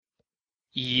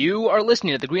You are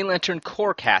listening to the Green Lantern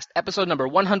Corecast, episode number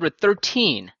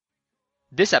 113.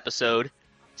 This episode,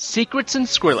 Secrets and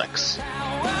Skrillex.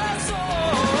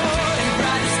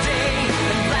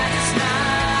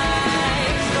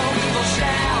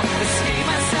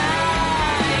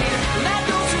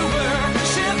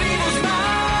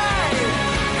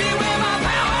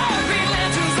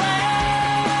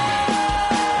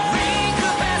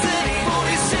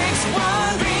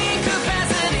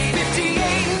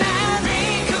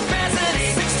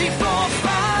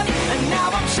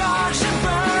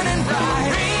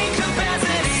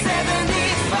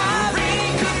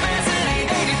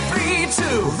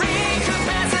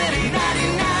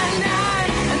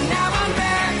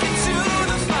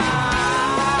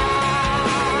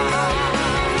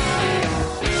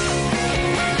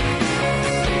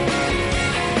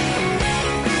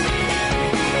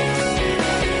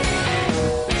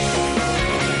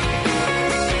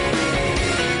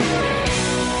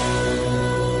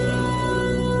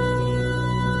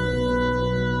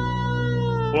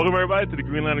 Welcome, everybody, to the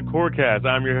Green Lantern Corecast.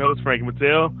 I'm your host, Frank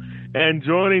Mateo, and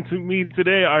joining me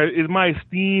today is my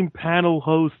esteemed panel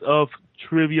host of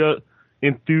trivia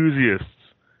enthusiasts.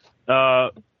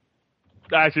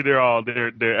 Actually,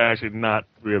 they're actually not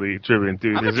really trivia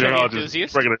enthusiasts. They're all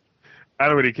just regular. I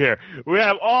don't really care. We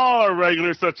have all our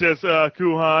regulars, such as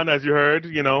Kuhan, as you heard,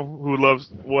 who loves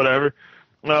whatever.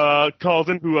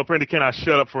 Carlton, who apparently cannot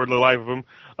shut up for the life of him.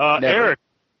 Eric,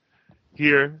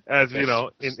 here, as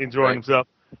enjoying himself.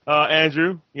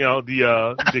 Andrew, it's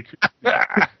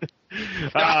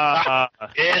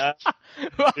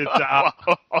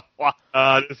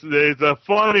a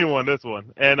funny one, this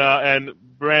one. And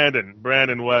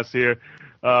Brandon West here.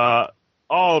 All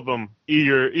of them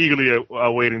eagerly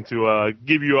awaiting to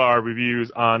give you our reviews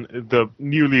on the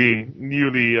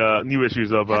new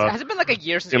issues of. Has it been like a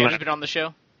year since you've been on the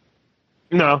show?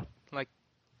 No. Like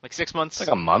 6 months? Like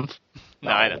a month?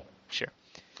 No, I don't. Sure.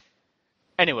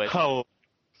 Anyways.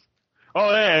 Oh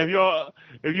yeah,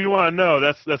 if you want to know,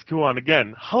 that's Kuan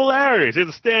again. Hilarious! It's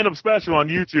a stand-up special on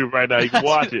YouTube right now. You can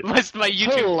watch it. my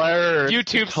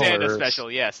YouTube stand-up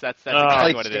special. Yes, that's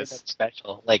exactly what it is.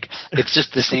 Special, it's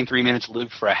just the same 3 minutes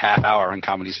loop for a half hour on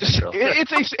Comedy Central.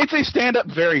 It's a stand-up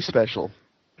very special.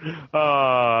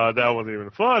 That wasn't even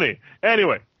funny.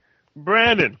 Anyway,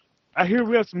 Brandon, I hear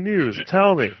we have some news.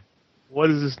 Tell me, what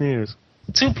is this news?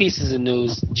 2 pieces of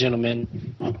news,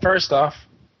 gentlemen. First off,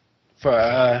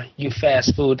 for you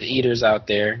fast food eaters out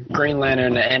there, Green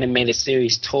Lantern the animated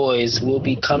series toys will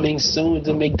be coming soon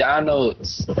to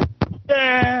McDonald's.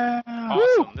 Yeah!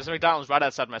 Awesome. There's a McDonald's right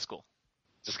outside my school.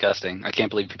 Disgusting. I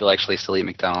can't believe people actually still eat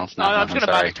McDonald's. No, I'm just going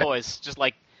to buy the toys. Just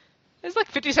it's like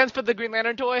 50 cents for the Green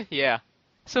Lantern toy? Yeah.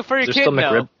 So for your kid, still no.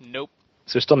 McRib? Nope.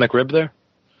 Is there still McRib there?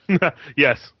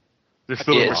 Yes. There's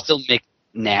still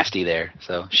McNasty there.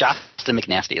 So Shasta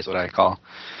McNasty is what I call.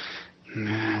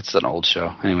 It's an old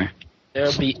show. Anyway.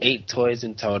 There'll be 8 toys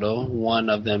in total, one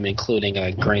of them including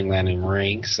a Green Lantern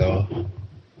ring. So,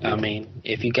 I mean,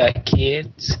 if you got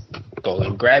kids, go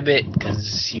and grab it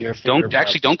because you're. Don't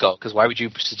go, because why would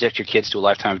you subject your kids to a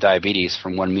lifetime of diabetes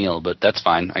from one meal? But that's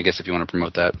fine, I guess, if you want to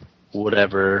promote that.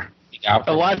 Whatever.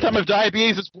 A lifetime of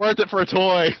diabetes is worth it for a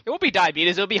toy. It won't be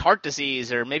diabetes. It'll be heart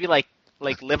disease or maybe like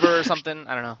liver or something.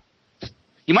 I don't know.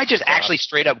 You might just actually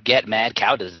straight up get mad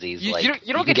cow disease. You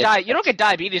don't get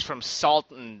diabetes from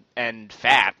salt and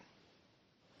fat.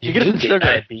 You get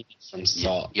diabetes from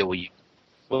salt. Yeah, you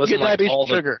get diabetes from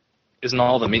sugar. Isn't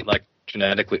all the meat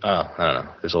genetically? I don't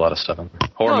know. There's a lot of stuff in there.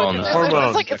 Hormones.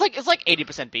 It's like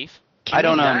 80% beef. I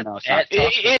don't know.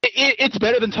 It's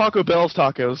better than Taco Bell's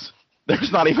tacos.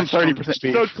 There's not even 30%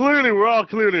 beef. So clearly, we're all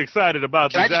excited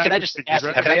about this. Can I just ask?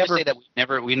 Can I just say that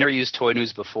we've never used Toy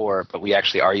News before, but we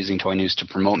actually are using Toy News to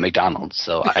promote McDonald's.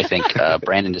 So I think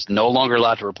Brandon is no longer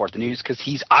allowed to report the news because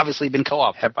he's obviously been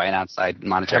co-opted by an outside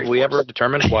monetary. Have we ever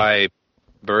determined why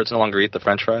birds no longer eat the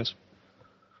French fries?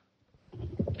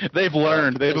 They've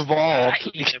learned. They've evolved.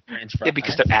 Yeah,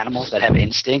 because they're animals that have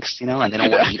instincts, and they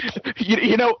don't want to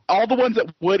eat. All the ones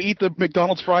that would eat the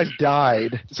McDonald's fries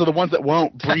died. So the ones that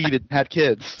won't breed and had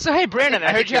kids. So hey, Brandon,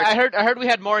 I heard we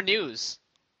had more news.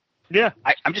 Yeah,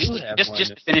 I'm just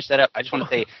to finish that up. I just want to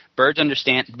say birds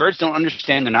don't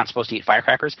understand they're not supposed to eat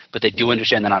firecrackers, but they do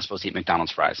understand they're not supposed to eat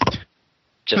McDonald's fries.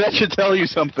 That should tell you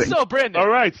something. So Brandon, all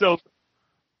right, so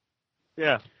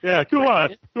yeah, go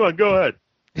on, go ahead.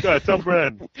 Go ahead, tell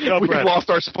Brandon. We've lost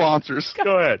our sponsors.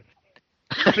 Go ahead.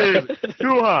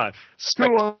 Kuhan,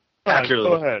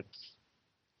 go ahead.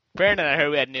 Brandon, I heard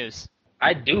we had news.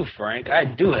 I do, Frank. I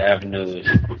do have news.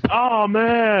 Oh,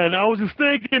 man, I was just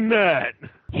thinking that.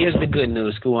 here's the good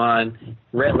news, Kuan.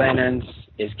 Red Lanterns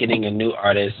is getting a new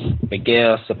artist,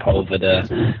 Miguel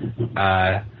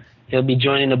Sepulveda. He'll be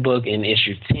joining the book in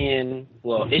issue 10.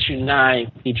 Well, issue 9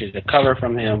 features a cover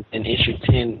from him. In issue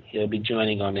 10, he'll be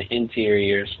joining on the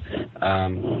interiors.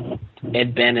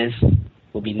 Ed Benes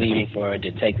will be leaving for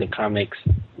Detective Comics.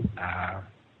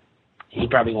 He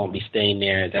probably won't be staying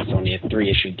there. That's only a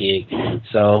 3-issue gig.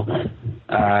 So,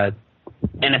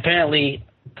 and apparently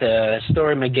the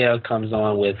story Miguel comes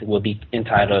on with will be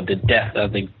entitled "The Death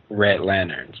of the Red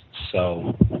Lanterns."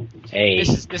 So, hey,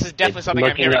 this is definitely something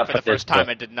I'm hearing for the first time.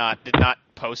 I did not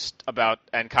post about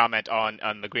and comment on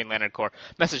the Green Lantern Corps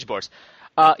message boards.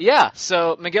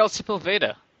 So Miguel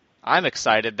Sepulveda. I'm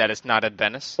excited that it's not Ed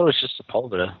Benes. So it's just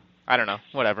Sepulveda. I don't know.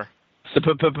 Whatever.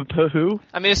 Who?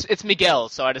 I mean, it's Miguel,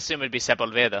 so I'd assume it'd be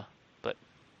Sepulveda. But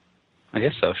I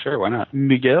guess so. Sure, why not?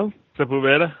 Miguel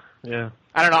Sepulveda? Yeah.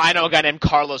 I don't know. I know a guy named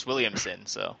Carlos Williamson.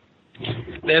 So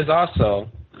there's also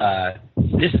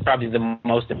this is probably the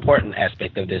most important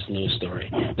aspect of this news story.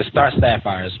 The Star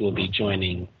Sapphires will be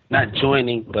not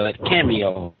joining, but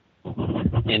cameo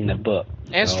in the book.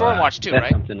 And so, Stormwatch too, that's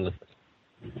right? Something to look for.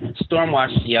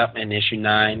 Stormwatch, yep, in issue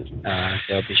 9,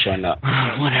 they'll be showing up.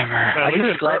 Whatever.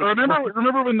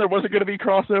 Remember when there wasn't going to be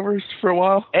crossovers for a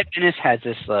while? Ed Benes has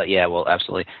this,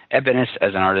 absolutely. Ed Benes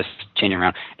as an artist changing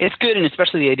around. It's good, and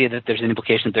especially the idea that there's an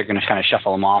implication that they're going to kind of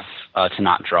shuffle him off to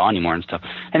not draw anymore and stuff.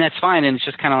 And that's fine, and it's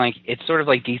just kind of like, it's sort of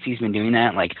like DC's been doing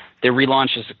that. Like, their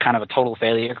relaunch is kind of a total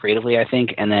failure creatively, I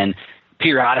think, and then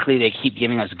periodically they keep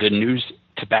giving us good news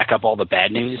to back up all the bad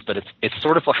news, but it's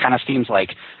sort of kind of seems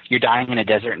like you're dying in a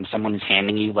desert and someone is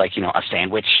handing you a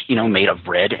sandwich, made of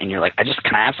bread, and you're like,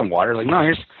 can I have some water? Like, no,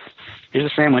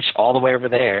 here's a sandwich all the way over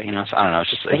there, So I don't know,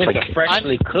 it's like a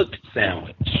freshly cooked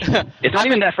sandwich. It's not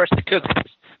even that freshly cooked.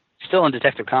 It's still in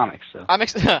Detective Comics. So I'm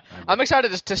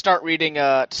excited to start reading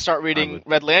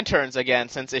Red Lanterns again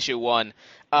since issue 1.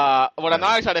 What I'm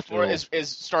not excited for is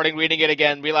starting reading it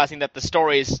again, realizing that the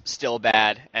story's still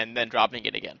bad, and then dropping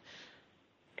it again.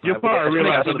 You'll probably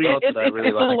realize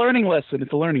it's a learning lesson.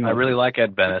 It's a learning lesson. I really like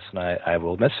Ed Benes, and I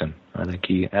will miss him. I think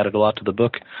he added a lot to the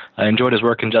book. I enjoyed his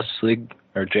work in Justice League,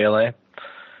 or JLA.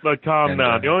 Look, calm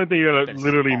down. The only thing you're going to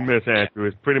literally miss, Andrew,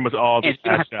 is pretty much all the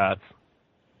ass shots.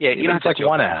 Yeah, it's like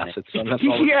one ass.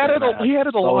 He added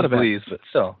a lot of it. But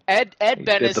still. Ed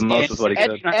Benes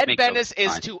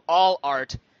is to all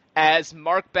art as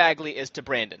Mark Bagley is to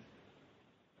Brandon.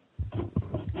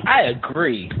 I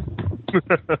agree. What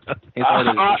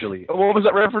was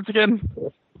that reference again?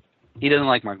 He doesn't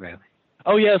like Mark Bagley.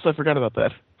 Oh yes, I forgot about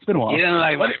that. It's been a while. He doesn't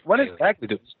like what is Bagley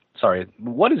doing? Sorry,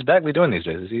 what is Bagley doing these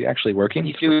days? Is he actually working?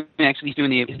 He's doing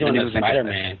the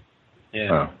Spider-Man.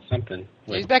 Yeah, something.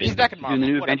 He's back in Marvel. Doing the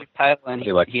new Avengers title, and he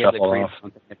has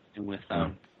something to do with.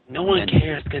 No one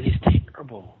cares because he's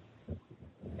terrible.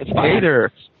 It's fine.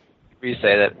 Hater. You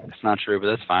say that it's not true, but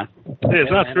that's fine. Yeah,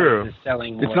 it's not true.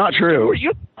 It's not true.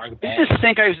 You just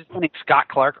think I was just putting Scott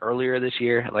Clark earlier this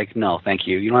year? Like, no, thank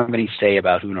you. You don't have any say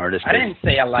about who an artist is. I didn't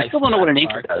say I like. I still don't know what an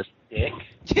inker does. Yeah.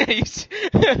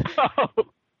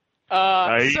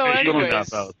 So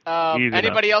anyways,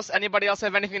 anybody else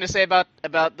have anything to say about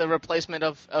the replacement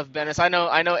of Benes? I know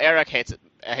Eric hates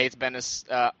Benes.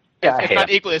 If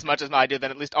not equally as much as I do, then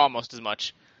at least almost as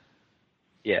much.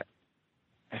 Yeah.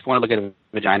 If I want to look at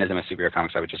vaginas in my superhero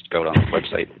comics, I would just go on the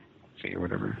website, see or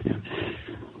whatever. Yeah.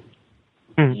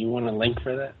 You want a link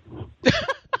for that?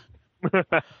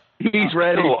 He's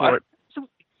ready for it.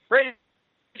 Ready.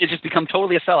 It's just become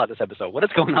totally a sellout this episode. What is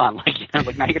going on? Like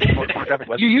now you get more traffic.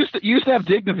 You used to have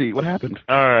dignity. What happened?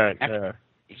 All right.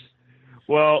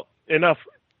 Well, enough.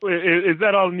 Is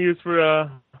that all the news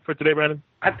for today, Brandon?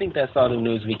 I think that's all the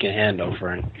news we can handle,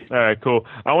 Frank. All right, cool.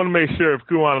 I want to make sure if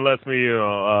Kuwan lets me,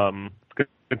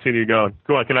 continue going.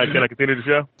 Kuwan, can I continue the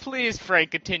show? Please,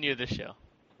 Frank, continue the show.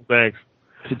 Thanks.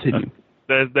 Continue.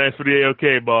 Thanks for the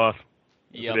A-OK, boss.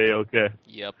 Yep. For the A-OK.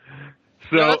 Yep.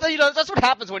 So that's what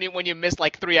happens when you miss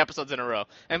like 3 episodes in a row,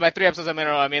 and by 3 episodes in a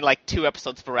row, I mean like 2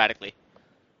 episodes sporadically.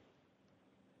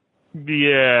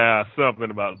 Yeah,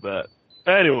 something about that.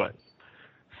 Anyway.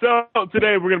 So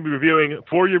today we're going to be reviewing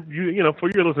for your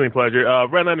listening pleasure,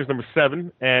 Red Lanterns number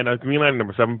 7 and Green Lantern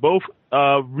number 7, both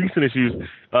recent issues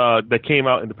that came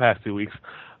out in the past 2 weeks.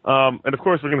 And of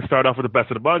course, we're going to start off with the best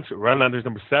of the bunch, Red Lanterns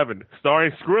number 7,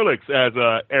 starring Skrillex, as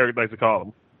Eric likes to call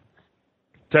him.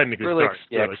 Technically, Skrillex.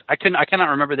 Yeah, I cannot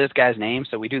remember this guy's name,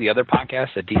 so we do the other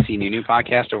podcast, the DC New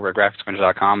podcast, over at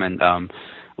GraphicsCrunch.com, and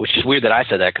which is weird that I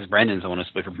said that because Brandon's the one who's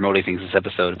promoting things this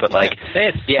episode, but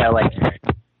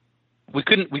We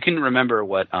couldn't remember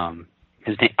what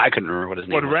his name. I couldn't remember what his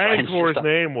name was. What Rancor's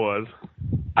name was.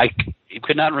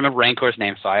 could not remember Rancor's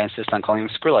name, so I insist on calling him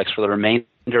Skrillex for the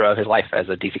remainder of his life as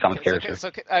a DC Comics character.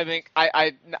 So, I mean,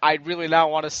 I really now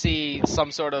want to see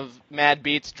some sort of mad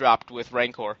beats dropped with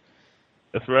Rancor.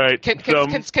 That's right.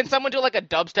 Can someone do like a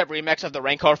dubstep remix of the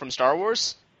Rancor from Star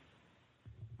Wars?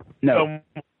 No.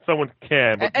 Someone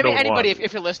can, but anybody,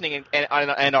 if you're listening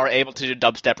and are able to do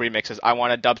dubstep remixes, I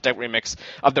want a dubstep remix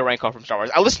of the Rancor from Star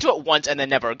Wars. I listened to it once and then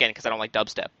never again because I don't like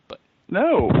dubstep. But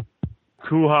no,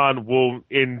 Kuhan will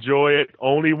enjoy it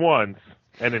only once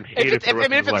and then hate it for the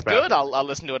rest of his life. If it's good, I'll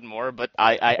listen to it more. But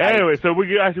anyway, so we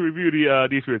can actually review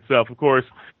the issue itself. Of course,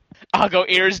 I'll go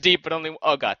ears deep, but only.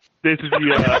 Oh God, this is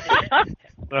the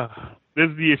this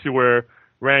is the issue where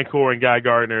Rancor and Guy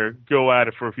Gardner go at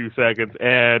it for a few seconds,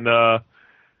 and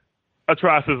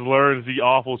Atrocitus learns the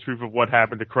awful truth of what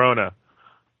happened to Krona.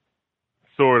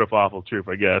 Sort of awful truth,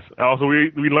 I guess. Also,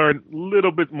 we learn a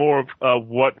little bit more of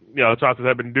what Atrocitus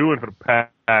had been doing for the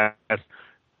past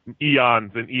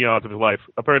eons and eons of his life.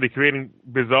 Apparently creating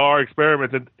bizarre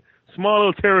experiments and small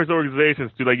little terrorist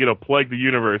organizations to plague the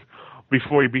universe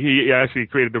before he actually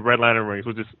created the Red Lantern rings,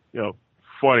 which is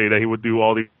funny that he would do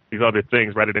all these other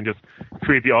things rather than just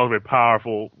create the ultimate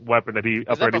powerful weapon that he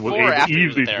apparently was able to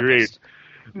easily create.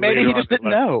 Maybe he just didn't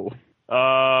know.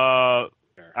 I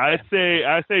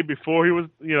say before he was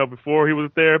a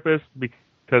therapist,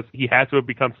 because he had to have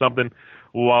become something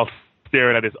while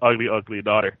staring at his ugly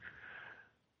daughter.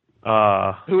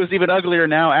 Who is even uglier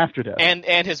now after death.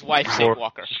 And his wife, Saint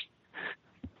Walker.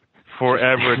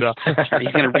 Forever done.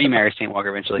 He's going to remarry Saint Walker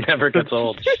eventually. Never gets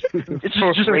old. It's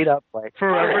just straight up like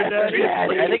forever dead.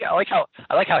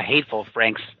 I like how hateful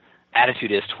Frank's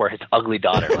attitude is toward his ugly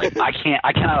daughter. Like I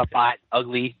cannot abide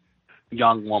ugly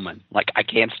young woman. Like I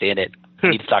can't stand it. I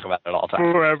need to talk about it all the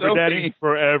time. Forever daddy.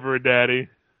 Forever daddy.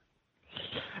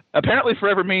 Apparently,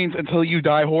 forever means until you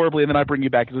die horribly, and then I bring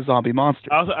you back as a zombie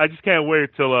monster. Also, I just can't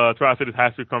wait till Atrocitus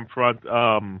has to confront.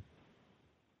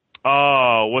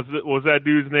 Was that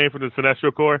dude's name from the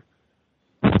Sinestro Corps?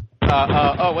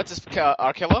 What's his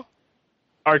Arkillo?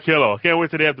 Arkillo. Can't wait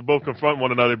till they have to both confront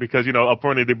one another because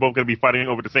apparently they're both going to be fighting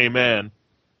over the same man.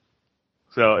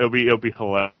 So it'll be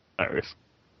hilarious.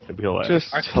 It'll be hilarious.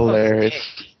 Just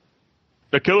hilarious.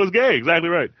 Arkillo's gay. Exactly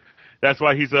right. That's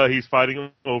why he's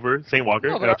fighting over Saint Walker.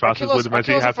 No, and Atrocitus would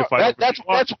eventually have to fight.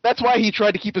 That's why he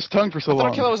tried to keep his tongue for so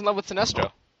long. Arkillo was in love with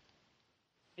Sinestro.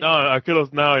 No,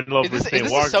 Arkillo's now in love with Saint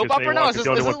Walker. Is this a soap opera now? Is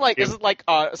it like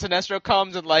Sinestro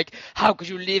comes and like, how could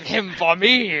you leave him for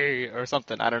me or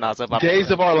something? I don't know. Soap opera. Days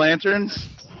of Our Lanterns.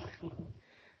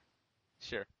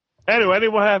 Sure. Anyway,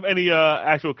 anyone have any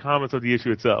actual comments on the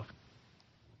issue itself?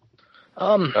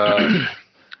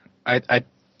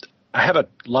 I have a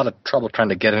lot of trouble trying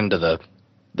to get into the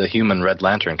human Red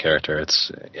Lantern character.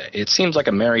 It seems like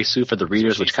a Mary Sue for the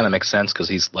readers, which kind of makes sense because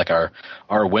he's like our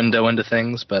window into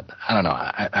things. But I don't know.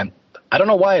 I don't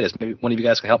know why it is. Maybe one of you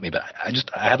guys can help me. But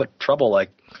I have a trouble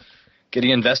like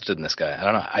getting invested in this guy. I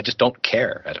don't know. I just don't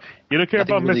care. You don't care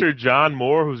about Mr. John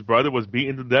Moore, whose brother was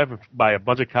beaten to death by a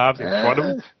bunch of cops in front of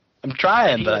him? I'm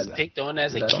trying, but he was picked on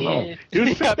as a kid. He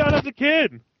was picked on as a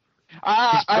kid.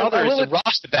 His brother is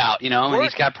roustabout, and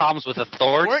he's got problems with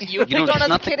authority. Weren't you picked on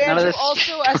as a kid, Andrew,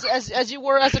 also, as you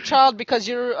were as a child because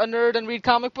you're a nerd and read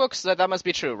comic books? That must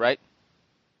be true, right?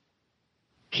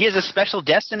 He has a special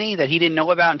destiny that he didn't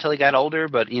know about until he got older,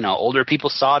 but, older people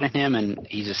saw it in him, and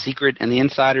he's a secret in the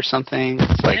inside or something.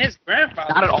 It's like, his grandfather.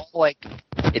 It's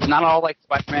not at all like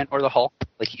Spider-Man or the Hulk.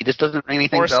 Like, this doesn't ring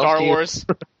anything or Star Wars.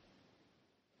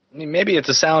 I mean, maybe it's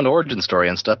a sound origin story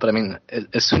and stuff, but I mean,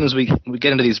 as soon as we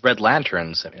get into these Red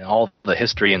Lanterns, I mean, all the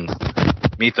history and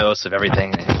mythos of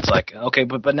everything, it's like, okay,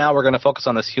 but now we're going to focus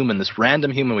on this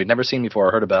random human we've never seen before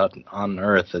or heard about on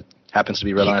Earth that happens to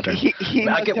be Red Lantern.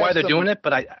 I get why they're doing it,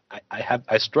 but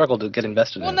I struggle to get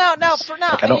invested in it. Well, now,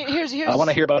 here's I want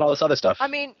to hear about all this other stuff. I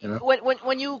mean,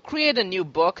 when you create a new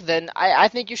book, then I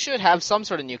think you should have some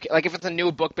sort of new, like if it's a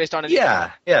new book based on a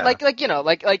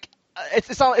like.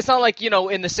 It's not like, in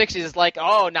the 60s, it's like,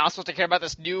 oh, now I'm supposed to care about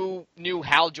this new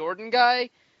Hal Jordan guy.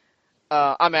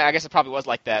 I mean, I guess it probably was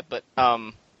like that, but...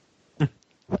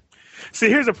 See,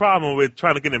 here's a problem with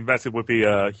trying to get invested with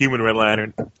the Human Red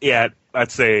Lantern at,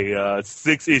 I'd say,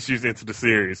 6 issues into the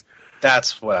series.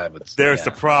 That's what I would say. There's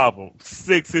the problem.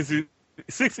 6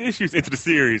 issues into the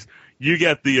series, you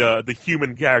get the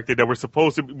human character that we're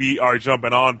supposed to be our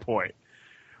jumping on point.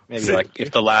 Maybe like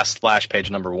if the last splash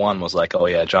page number 1 was like, oh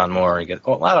yeah, John Moore. I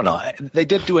don't know. They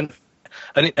did do a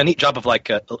neat job of like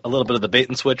a little bit of the bait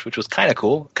and switch, which was kind of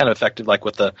cool, kind of effective. Like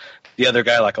with the other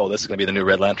guy, like, oh, this is going to be the new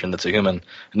Red Lantern that's a human.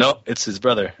 No, it's his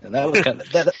brother, and that was kind of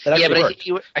that worked.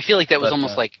 I feel like that was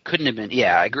almost like couldn't have been.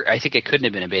 Yeah, I agree. I think it couldn't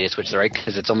have been a bait and switch, right?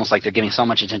 Because it's almost like they're giving so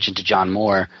much attention to John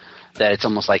Moore that it's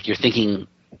almost like you're thinking.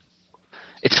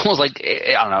 It's almost like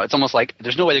I don't know. It's almost like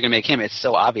there's no way they're gonna make him. It's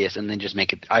so obvious, and then just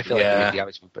make it. I feel like they make the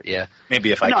obvious one, but yeah.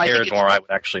 Maybe if I cared more, I would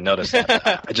actually notice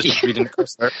that. I just read in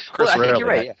Chris I think you're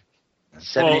right. Yeah.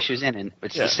 7 issues in, and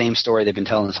it's the same story they've been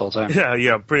telling this whole time.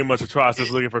 Yeah, pretty much Atrocitus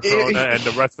looking for Krona, and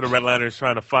the rest of the Red Lanterns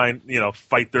trying to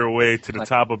fight their way to the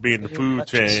top of being the food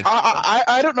chain.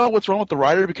 I don't know what's wrong with the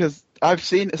writer, because I've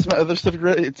seen some other stuff.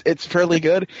 It's fairly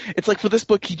good. It's like for this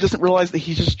book, he doesn't realize that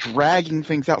he's just dragging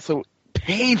things out so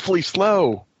painfully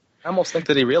slow. I almost think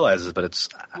that he realizes, but it's.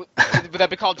 Would that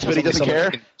be called? But he doesn't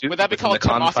care. Would that be called the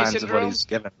confines syndrome? of what he's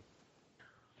given?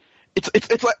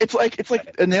 It's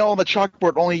like a nail on the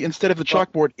chalkboard. Only instead of the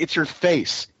chalkboard, it's your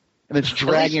face, and it's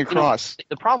dragging across.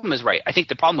 The problem is right. I think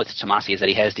the problem with Tomasi is that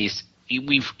he has these.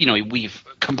 We've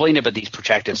complained about these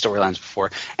protracted storylines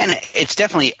before, and it's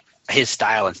definitely his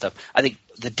style and stuff. I think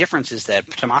the difference is that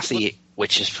Tomasi,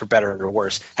 which is for better or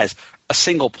worse, has a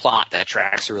single plot that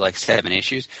tracks through like 7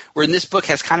 issues, where in this book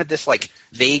has kind of this like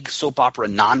vague soap opera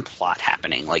non-plot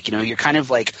happening. Like, you're kind of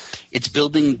like it's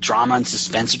building drama and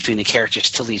suspense between the characters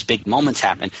till these big moments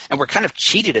happen, and we're kind of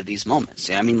cheated at these moments.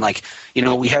 I mean, like,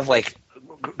 we have like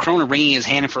Krona wringing his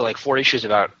hand for like 4 issues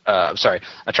about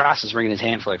Atrocitus wringing his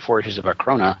hand for like 4 issues about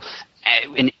Krona.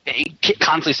 And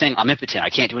constantly saying, I'm impotent, I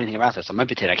can't do anything about this, I'm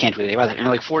impotent, I can't do anything about it. And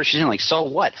you're like 4 issues in, like, so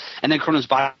what? And then Krona's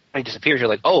body disappears, you're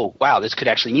like, oh, wow, this could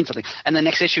actually mean something. And the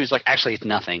next issue is like, actually, it's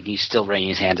nothing. He's still wringing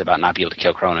his hands about not being able to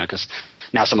kill Krona, because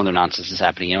now some other nonsense is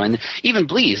happening, And even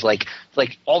Bleez, like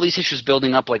all these issues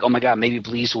building up, like, oh my god, maybe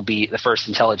Bleez will be the first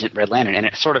intelligent Red Lantern, and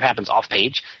it sort of happens off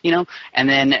page, And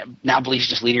then now Bleez is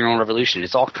just leading her own revolution.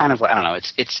 It's all kind of like, I don't know,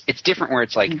 it's different where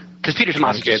it's like, because Peter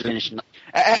Tomasi just finished.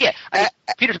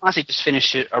 Peter Tomasi just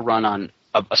finished a run on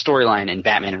a storyline in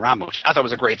Batman and Robin, which I thought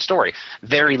was a great story.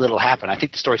 Very little happened. I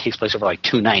think the story takes place over like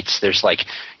 2 nights. There's like,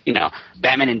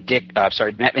 Batman and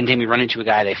Damien run into a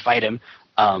guy, they fight him.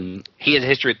 He has a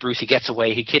history with Bruce. He gets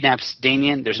away. He kidnaps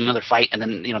Damian. There's another fight, and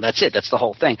then that's it. That's the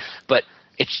whole thing. But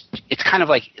it's kind of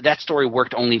like that story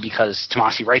worked only because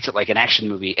Tomasi writes it like an action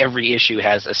movie. Every issue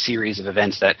has a series of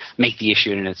events that make the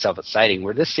issue in itself exciting.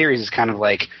 Where this series is kind of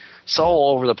like so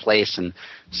all over the place and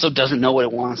so doesn't know what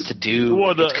it wants to do.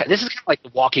 Well, this is kind of like the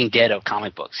Walking Dead of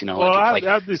comic books, Well, I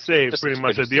have to say pretty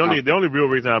much that the only real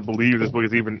reason I believe this book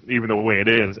is even the way it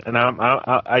is, and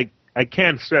I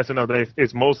can't stress enough that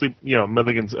it's mostly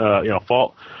Milligan's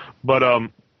fault, but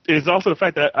it's also the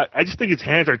fact that I just think his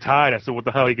hands are tied as to what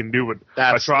the hell he can do with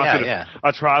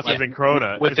Atrocitus and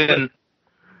Krona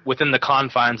within the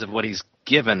confines of what he's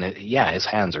given. His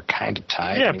hands are kind of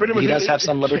tied. Yeah, pretty much. He does have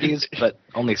some liberties, but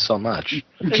only so much.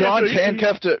 John's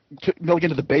handcuffed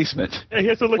Milligan to the basement. Yeah, he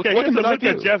has to look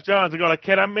at Jeff Johns and go like,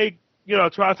 can I make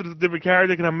Atrocitus a different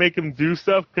character? Can I make him do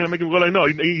stuff? Can I make him go like, no,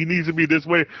 he needs to be this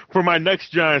way for my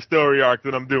next giant story arc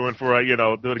that I'm doing for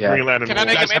the Green Lantern. Can I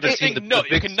make him interesting? No,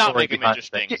 you cannot make him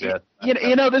interesting. This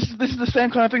is the same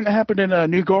kind of thing that happened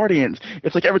in New Guardians.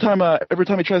 It's like every time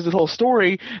he tries this whole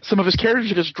story, some of his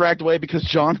characters are just dragged away because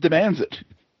Johns demands it.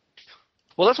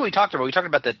 Well, that's what we talked about. We talked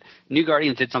about that New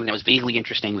Guardians did something that was vaguely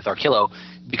interesting with Arkillo,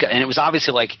 and it was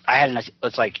obviously like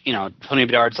it's like Tony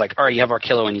Bedard's like, all right, you have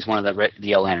Arkillo and he's one of the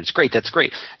Yellow Lanterns. Great, that's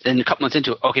great. Then a couple months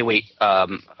into it, okay, wait,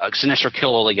 Sinestro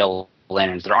killed all the Yellow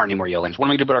Lanterns. There aren't any more Yellow Lanterns. What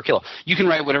am I going to do about Arkillo? You can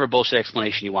write whatever bullshit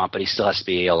explanation you want, but he still has to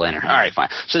be a Yellow Lantern. All right, fine.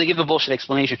 So they give a bullshit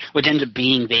explanation, which ends up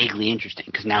being vaguely interesting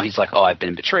because now he's like, oh, I've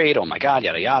been betrayed. Oh my god,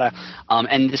 yada yada.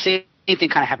 And the same thing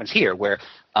kind of happens here where.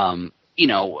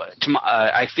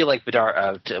 I feel like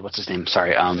Bedard, what's his name?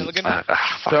 Sorry,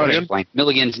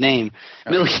 Milligan's name.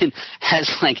 Milligan has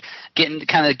getting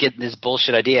this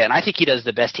bullshit idea, and I think he does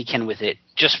the best he can with it,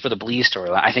 just for the Bleez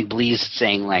storyline. I think Bleez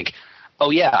saying like, oh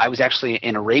yeah, I was actually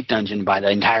in a rape dungeon by the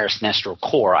entire Sinestro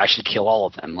Corps. I should kill all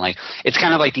of them. Like, it's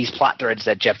kind of like these plot threads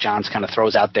that Jeff Johns kind of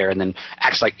throws out there and then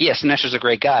acts like, yeah, Sinestro's a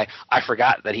great guy. I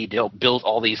forgot that he built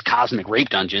all these cosmic rape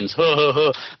dungeons.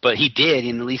 But he did,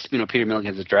 and at least Peter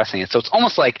Milligan's addressing it. So it's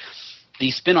almost like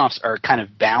these spin-offs are kind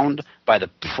of bound by the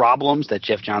problems that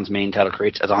Jeff Johns' main title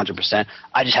creates as 100%.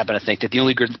 I just happen to think that the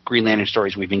only Green Lantern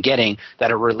stories we've been getting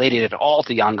that are related at all to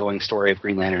the ongoing story of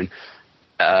Green Lantern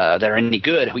that are any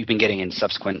good, we've been getting in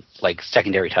subsequent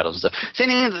secondary titles. Same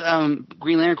thing with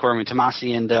Green Lantern Corps when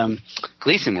Tomasi and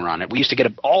Gleason were on it. We used to get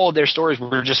all of their stories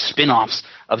were just spin-offs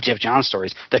of Jeff Johns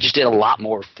stories that just did a lot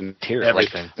more with the material.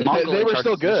 Everything. They were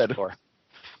still good.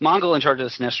 Mongol in charge of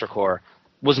the Sinestro Corps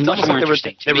was much more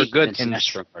interesting. They were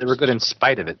good in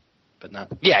spite of it, but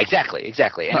not. Yeah, exactly. And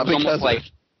it was almost like.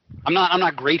 I'm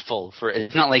not grateful for it.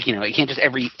 It's not like, you can't just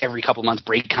every couple of months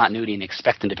break continuity and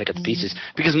expect them to pick up the pieces.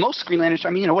 Because most Green Lanterns,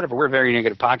 whatever, we're a very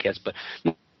negative podcast, but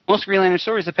most Green Lantern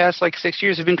stories the past 6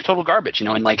 years have been total garbage, and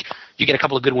you get a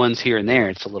couple of good ones here and there.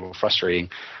 It's a little frustrating.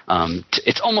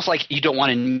 It's almost like you don't want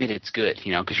to admit it's good,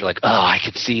 because you're like, oh, I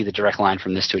could see the direct line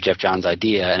from this to a Jeff Johns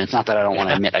idea, and it's not that I don't want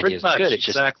to admit ideas are good. It's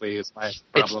just exactly is my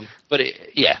problem. But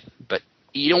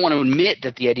you don't want to admit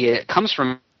that the idea comes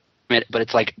from it. But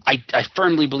it's like I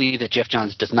firmly believe that Jeff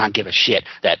Johns does not give a shit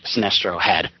that Sinestro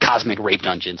had cosmic rape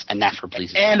dungeons, and that's what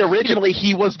pleases. And originally,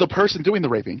 he was the person doing the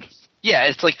raping. Yeah,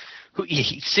 it's like.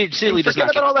 He seriously does not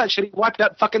forget about all that shit. He wiped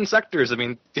out fucking sectors. I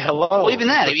mean, hello. Well, even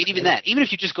that. Even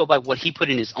if you just go by what he put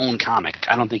in his own comic,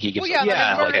 I don't think he gives.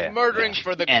 Well, murdering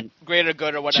for the greater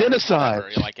good or whatever. Genocide.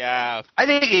 You're like, yeah. I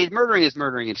think murdering is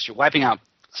murdering. It's wiping out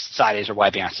societies or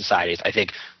wiping out societies. I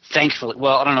think, thankfully,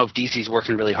 well, I don't know if DC's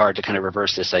working really hard to kind of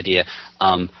reverse this idea.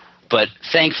 But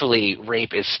thankfully,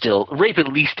 rape at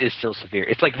least is still severe.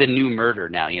 It's like the new murder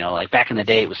now, back in the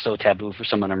day it was so taboo for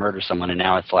someone to murder someone, and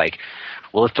now it's like,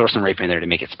 well, let's throw some rape in there to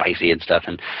make it spicy and stuff.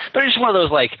 But it's just one of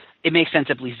those, it makes sense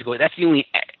at least to go, that's the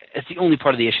only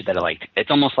part of the issue that I liked. It's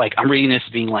almost like I'm reading this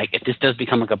being like, if this does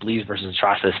become a Bleez versus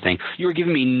Atrocitus thing, you were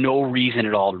giving me no reason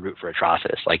at all to root for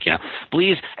Atrocitus.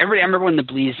 Bleez, I remember when the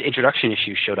Bleez introduction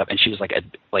issue showed up and she was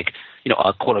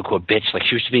a quote-unquote bitch,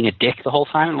 she was being a dick the whole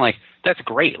time. I'm like, that's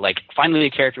great. Finally a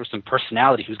character with some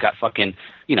personality who's got fucking,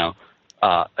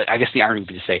 I guess the irony would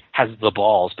be to say has the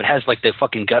balls, but has the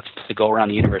fucking guts to go around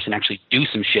the universe and actually do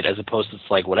some shit as opposed to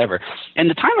whatever. And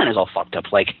the timeline is all fucked up.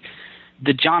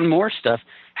 The John Moore stuff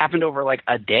happened over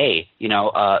a day.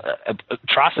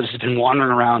 Atrocitus has been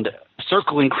wandering around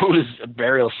circling Krona's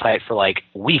burial site for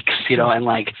weeks.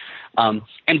 And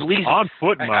Bleez on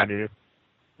foot, mind you.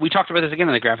 We talked about this again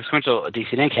in the Graphics Central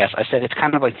DC Nightcast. I said it's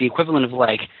kind of the equivalent of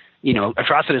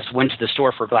Atrocitus went to the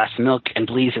store for a glass of milk, and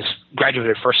Bleez has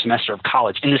graduated first semester of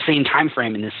college in the same time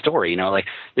frame in this story.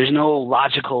 There's no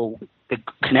logical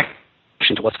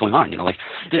connection to what's going on.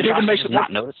 It even makes it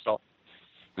not noticed at all.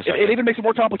 It even makes it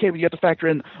more complicated when you have to factor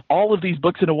in all of these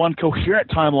books into one coherent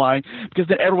timeline, because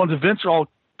then everyone's events are all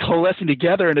coalescing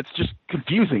together, and it's just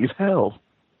confusing as hell.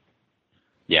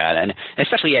 Yeah, and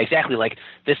especially, exactly,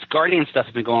 this Guardian stuff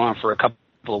has been going on for a couple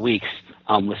of weeks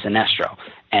with Sinestro,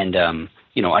 and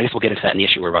I guess we'll get into that in the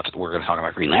issue we're going to talk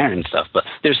about Green Lantern and stuff. But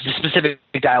there's a specific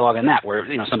dialogue in that where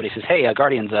somebody says, "Hey,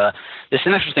 Guardians, this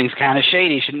Sinestro thing's kind of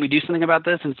shady. Shouldn't we do something about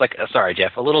this?" And it's like, sorry,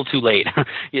 Jeff, a little too late.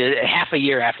 Half a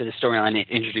year after the storyline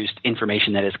introduced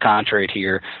information that is contrary to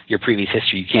your previous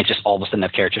history, you can't just all of a sudden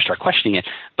have characters start questioning it.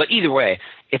 But either way,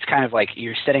 it's kind of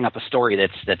you're setting up a story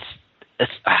that's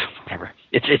whatever.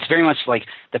 It's very much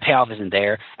the payoff isn't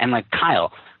there. And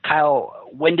Kyle,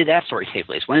 when did that story take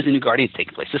place? When is the New Guardians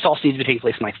taking place? This all seems to be taking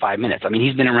place in 5 minutes. I mean,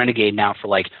 he's been a Renegade now for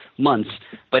months,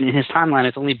 but in his timeline,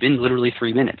 it's only been literally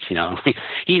 3 minutes. He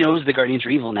knows the Guardians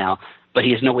are evil now, but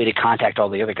he has no way to contact all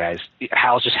the other guys.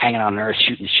 Hal's just hanging on Earth,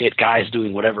 shooting shit. Guys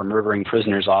doing whatever, murdering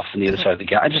prisoners off on the other side of the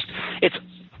galaxy.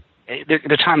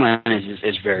 The timeline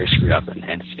is very screwed up, and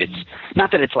it's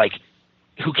not that it's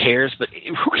who cares? But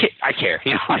I care.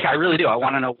 I really do. I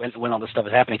want to know when all this stuff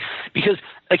is happening, because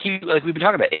we've been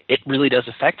talking about, it really does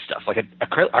affect stuff.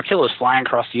 Arkillo is flying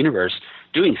across the universe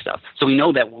doing stuff. So we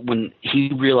know that when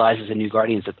he realizes in New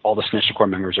Guardians that all the Sinestro Corps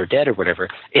members are dead or whatever,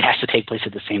 it has to take place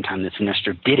at the same time that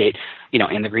Sinestro did it.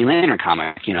 In the Green Lantern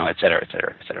comic, et cetera, et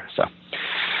cetera, et cetera. So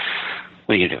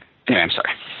what are you gonna do? Anyway, I'm sorry.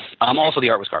 Also, the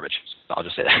art was garbage. So I'll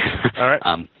just say that. All right.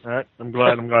 All right. I'm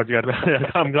glad you got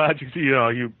that. I'm glad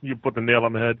you put the nail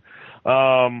on the head.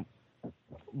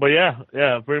 But yeah.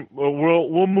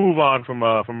 We'll move on from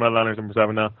Red Lantern number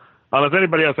 7 now. Unless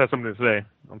anybody else has something to say.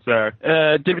 I'm sorry.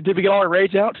 Did we get all our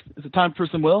rage out? Is it time for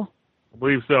some will? I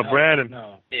believe so. Brandon.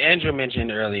 No. Andrew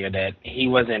mentioned earlier that he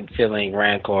wasn't feeling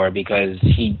Rancor because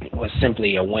he was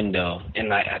simply a window,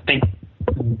 and I think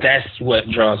that's what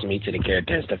draws me to the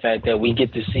characters. The fact that we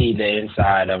get to see the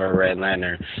inside of a Red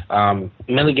Lantern.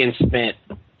 Milligan spent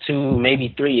 2,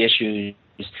 maybe 3 issues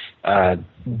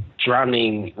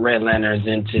drowning Red Lanterns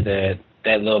into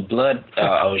that little blood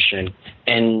ocean,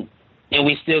 and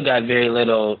we still got very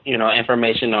little,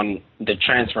 information on the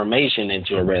transformation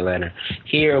into a Red Lantern.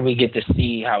 Here we get to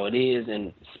see how it is,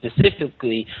 and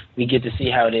specifically we get to see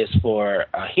how it is for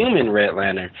a human Red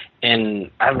Lantern. And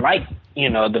I like,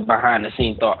 the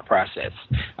behind-the-scene thought process.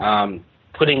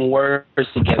 Putting words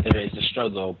together is a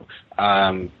struggle.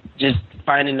 Just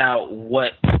finding out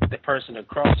what the person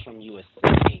across from you is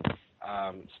saying.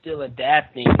 Still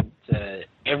adapting to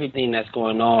everything that's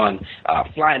going on,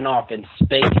 flying off in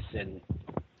space and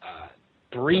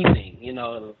breathing,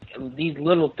 these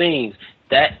little things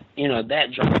that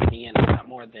draws me in a lot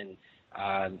more than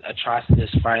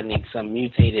Atrocitus finding some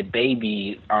mutated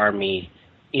baby army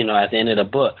at the end of the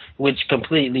book, which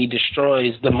completely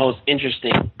destroys the most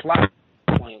interesting plot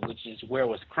point, which is where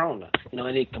was Krona?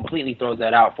 And it completely throws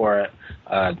that out for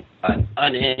an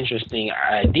uninteresting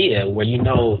idea where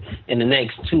in the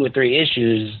next 2 or 3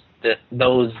 issues that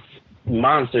those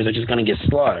monsters are just going to get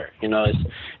slaughtered. It's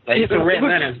like it's a Red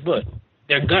Lantern's book.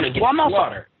 They're going to get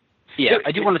slaughtered. Yeah,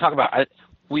 I do want to talk about.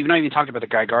 We've not even talked about the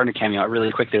Guy Gardner cameo. Really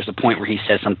quick, there's a point where he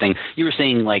says something. You were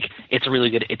saying, like, it's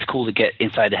cool to get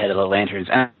inside the head of the Lanterns.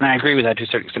 And I agree with that to a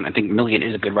certain extent. I think Milligan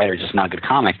is a good writer, just not a good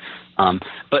comic.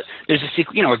 But there's a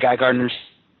sequel, where Guy Gardner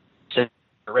said,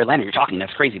 Red Lantern, you're talking,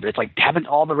 that's crazy. But it's like, haven't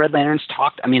all the Red Lanterns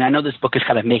talked? I mean, I know this book is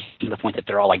kind of making the point that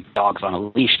they're all like dogs on a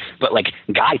leash, but like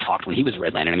Guy talked when he was a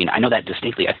Red Lantern. I mean, I know that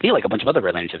distinctly. I feel like a bunch of other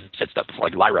Red Lanterns have said stuff before,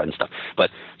 like Lyra and stuff.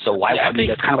 But so why? I mean,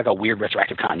 that's kind of like a weird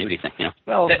retroactive continuity thing,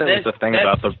 Well, that was the thing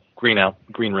about the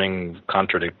Green Ring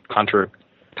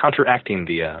counteracting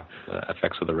the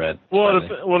effects of the red. Well,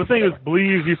 the thing is,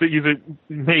 Bleeze used to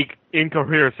make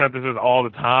incoherent sentences all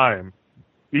the time.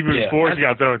 Even before she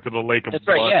got thrown into the lake of blood. That's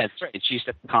right, yeah, that's right. She used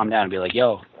to calm down and be like,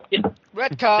 yo.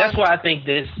 Red card. That's why I think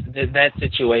that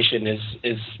situation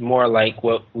is more like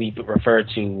what we refer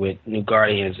to with New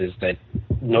Guardians, is that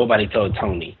nobody told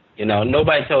Tony.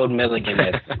 Nobody told Milligan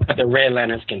that the Red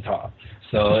Lanterns can talk.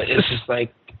 So it's just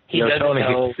like he doesn't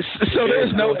know. So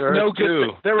there's no good.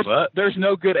 There's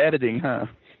no good editing, huh?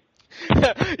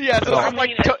 Yeah, so I'm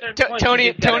like Tony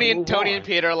and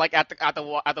Peter are like at the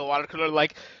water cooler,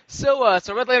 like, so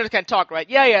Red Lanterns can't talk, right?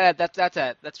 Yeah,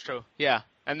 that's true. Yeah,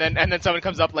 and then someone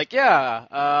comes up like, yeah,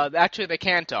 actually they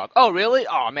can talk. Oh, really?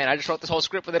 Oh man, I just wrote this whole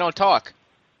script where they don't talk.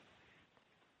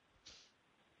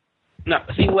 No,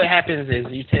 see what happens is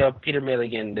you tell Peter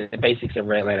Milligan the basics of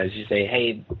Red Lanterns. You say,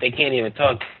 hey, they can't even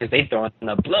talk because they throwing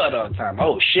up blood all the time.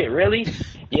 Oh shit, really?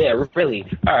 Yeah, really.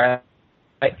 All right.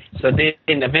 Right. So then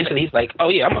eventually he's like, oh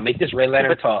yeah, I'm gonna make this Red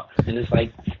Lantern talk, and it's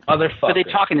like, motherfucker. But they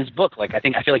talk in his book. Like I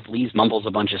feel like Bleeze mumbles a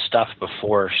bunch of stuff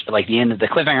before, like the end of the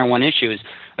cliffhanger one issue is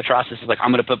Atrocitus is like, I'm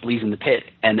gonna put Bleeze in the pit,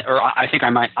 I don't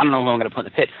know who I'm gonna put in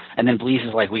the pit, and then Bleeze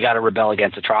is like, we gotta rebel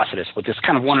against Atrocitus with this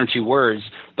kind of 1 or 2 words,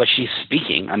 but she's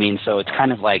speaking. I mean, so it's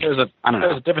kind of like there's a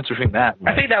difference between that.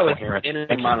 I think that was in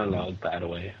a monologue, by the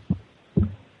way.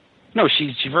 No,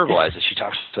 she verbalizes. She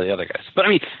talks to the other guys. But I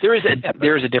mean, there is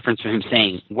a difference between him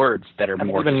saying words that are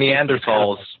more. Even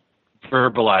Neanderthals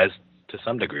verbalize to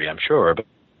some degree, I'm sure. But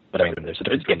I mean, there's a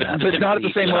difference. But it's not at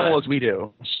the same level as we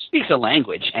do. Speaks a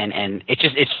language, and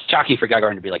it's shocking for Guy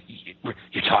Gardner to be like,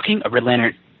 you're talking? A Red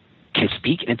Lantern can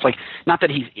speak? And it's like, not that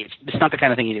it's not the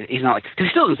kind of thing he's not like, because he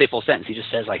still doesn't say full sentence. He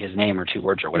just says like his name or 2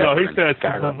 words or whatever. No, he says,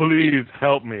 please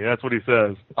help me. That's what he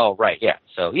says. Oh, right, yeah.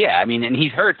 So, yeah, I mean, and he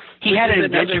had an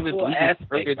adventure with Bleeze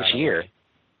earlier this year.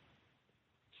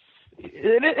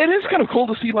 It is kind of cool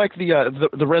to see like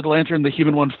the Red Lantern, the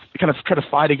human one, kind of try to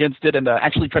fight against it and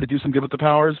actually try to do some good with the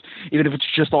powers, even if it's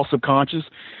just all subconscious.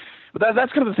 But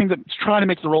that's kind of the thing that's trying to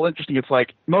make the role interesting. It's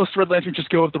like most Red Lanterns just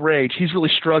go with the rage. He's really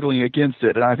struggling against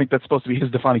it, and I think that's supposed to be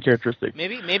his defining characteristic.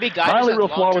 Maybe Guy just has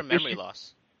long-term memory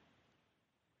loss.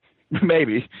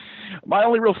 Maybe. My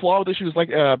only real flaw with this issue is,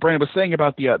 like Brandon was saying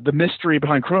about the mystery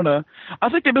behind Krona. I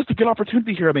think they missed a good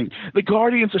opportunity here. I mean, the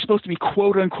Guardians are supposed to be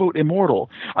quote-unquote immortal.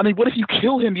 I mean, what if you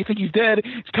kill him, you think he's dead,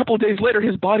 a couple of days later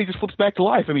his body just flips back to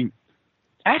life? I mean,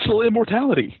 actual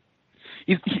immortality.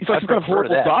 He's like some kind of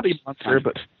horrible zombie monster,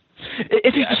 but...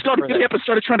 If he just started getting up and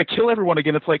started trying to kill everyone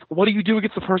again, it's like, what do you do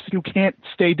against the person who can't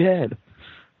stay dead?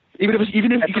 Even if you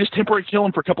can just temporarily kill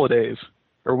him for a couple of days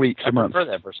or weeks or months. I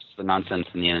prefer that versus the nonsense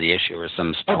in the end of the issue or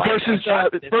some stuff.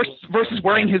 Versus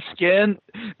wearing his skin,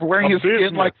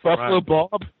 like Buffalo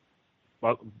Bob.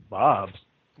 Bob.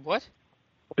 What?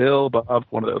 Bill, Bob,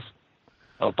 one of those.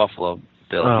 Oh, Buffalo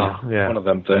Bill. Oh, yeah. One of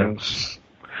them things.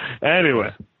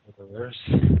 Anyway, let's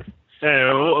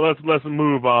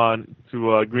move on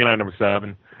to Green Lantern number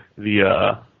 7, the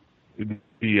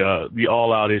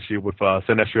all-out issue with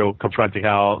Sinestro confronting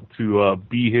Hal to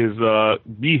be his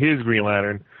Green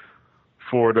Lantern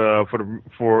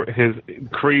for his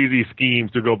crazy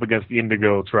schemes to go up against the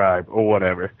Indigo Tribe or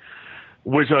whatever.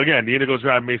 Which again, the Indigo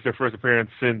Tribe makes their first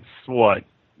appearance since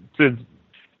in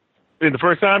the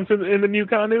first time in the new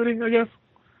continuity, I guess.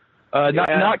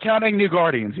 Not counting New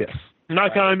Guardians, yes.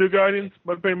 Not counting New Guardians,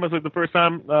 but pretty much like the first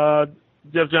time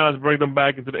Jeff Johns bring them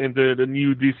back into the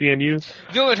new DCNU.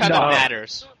 The only time that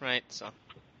matters, right? So.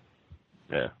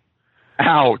 Yeah.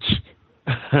 Ouch.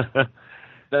 That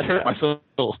hurt my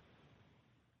soul.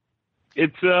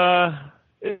 It's an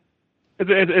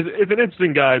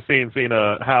interesting guy seeing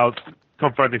how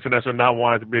confronting Sinestro, not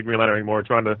wanting to be a Green Lantern anymore,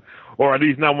 or at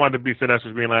least not wanting to be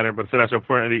Sinestro's Green Lantern, but Sinestro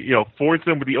forced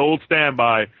him with the old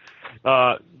standby.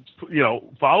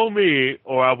 follow me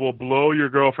or I will blow your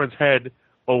girlfriend's head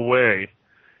away.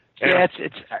 And I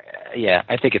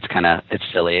think it's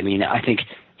silly. I mean, I think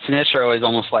Sinestro is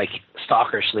almost like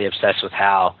stalkerishly obsessed with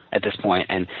Hal at this point,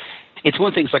 and it's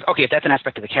one thing. It's like, okay, if that's an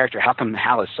aspect of the character, how come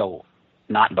Hal is so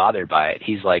not bothered by it?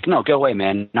 He's like, no, go away,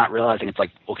 man. Not realizing it's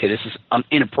like, okay, this is an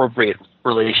inappropriate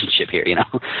relationship here,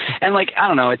 And like, I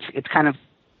don't know, it's kind of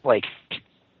like,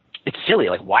 it's silly.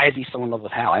 Like, why is he so in love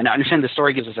with Hal? And I understand the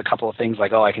story gives us a couple of things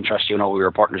like, oh, I can trust you, and we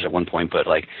were partners at one point, but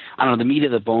like, I don't know, the meat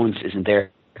of the bones isn't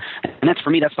there. And that's, for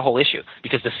me, that's the whole issue.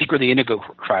 Because the secret of the Indigo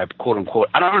Tribe, quote unquote,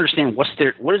 I don't understand what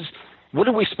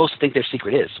are we supposed to think their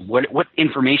secret is? What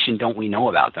information don't we know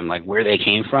about them? Like, where they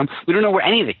came from? We don't know where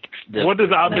any of the what does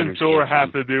Abin Sur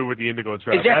have to do with the Indigo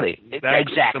Tribe? Exactly. That's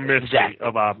the mystery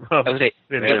of Abin.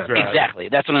 Exactly.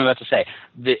 That's what I'm about to say.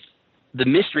 The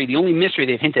mystery, the only mystery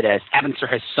they've hinted at is Abin Sur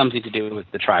has something to do with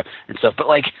the tribe and stuff. But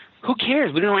like, who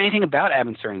cares? We don't know anything about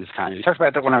Abin Sur in this continuity. We talked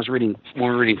about that when we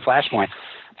were reading Flashpoint.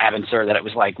 Abin Sur, that it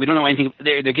was like, we don't know anything.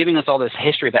 They're giving us all this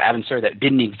history about Abin Sur that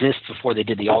didn't exist before they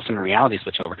did the alternate reality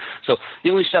switchover. So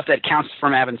the only stuff that counts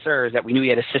from Abin Sur is that we knew he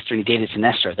had a sister and he dated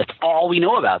Sinestro. That's all we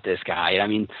know about this guy. I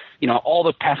mean, all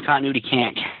the past continuity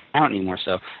can't count anymore.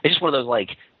 So it's just one of those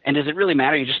like, and does it really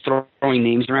matter? You're just throwing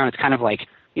names around. It's kind of like,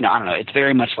 I don't know. It's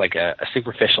very much like a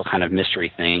superficial kind of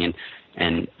mystery thing,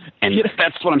 and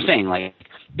that's what I'm saying. Like,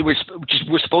 we're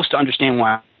supposed to understand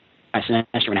why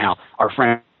Sinestro and Hal are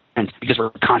friends. Because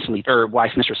we're constantly, or why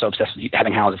Sinestro is so obsessed with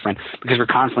having Hal as a friend, because we're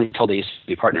constantly told they used to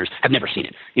be partners. Have never seen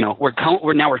it. We're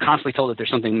constantly told that there's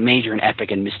something major and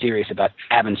epic and mysterious about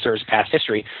Abin Sur's past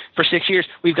history. For 6 years,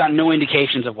 we've got no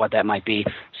indications of what that might be.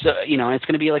 So it's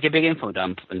going to be like a big info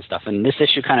dump and stuff. And this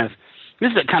issue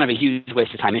this is a huge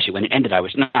waste of time issue. When it ended, I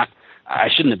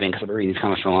shouldn't have been, because I've been reading these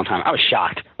comics for a long time. I was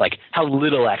shocked, like how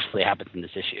little actually happens in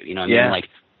this issue. I mean, like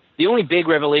the only big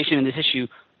revelation in this issue,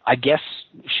 I guess,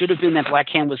 should have been that Black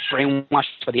Hand was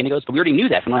brainwashed by the Indigos, but we already knew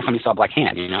that from the last time we saw Black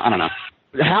Hand. I don't know.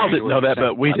 Hal didn't know that,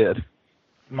 but we did.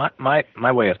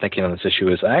 My way of thinking on this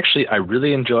issue is I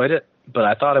really enjoyed it, but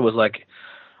I thought it was like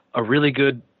a really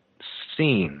good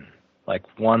scene, like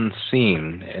one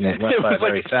scene, and it went by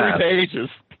very fast. 3 pages.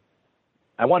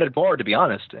 I wanted more, to be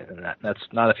honest, and that's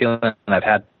not a feeling I've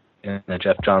had in a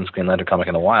Jeff Johns Green Lantern comic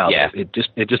in a while. Yeah. It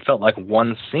just felt like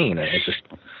one scene. It's just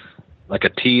like a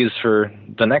tease for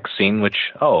the next scene, which,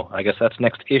 I guess that's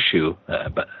next issue.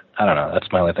 But I don't know.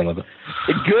 That's my only thing with it.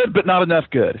 It's good, but not enough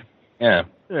good. Yeah.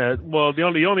 Yeah. Well, the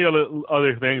only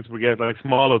other things we get, like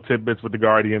small little tidbits with the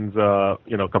Guardians,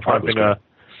 confronting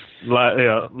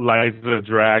Liza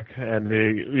Drac and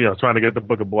trying to get the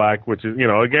Book of Black, which is,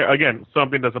 again,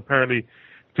 something that's apparently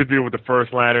to do with the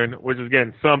First Lantern, which is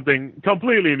again something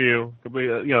completely new,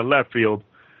 left field,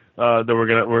 that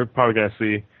we're probably gonna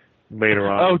see later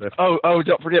on.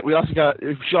 Don't forget, we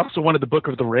also wanted the Book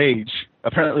of the Rage.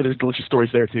 Apparently there's delicious stories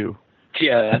there too.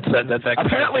 Yeah, that's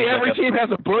apparently every team has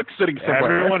a book sitting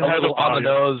somewhere. Everyone has a on the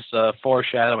nose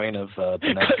foreshadowing of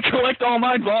the next collect all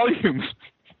 9 volumes.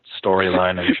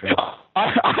 Storyline, I'm sure.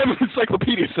 I'm an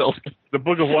encyclopedia salesman. The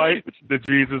Book of White, the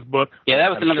Jesus book. Yeah, that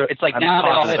was another. It's like now they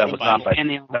all have.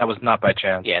 That was not by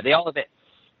chance. Yeah, they all have it.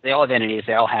 They all have entities.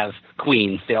 They all have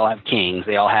queens. They all have kings.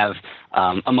 They all have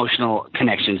emotional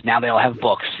connections. Now they all have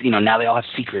books. Now they all have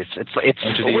secrets. Wait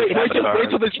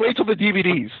till the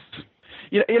DVDs.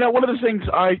 One of the things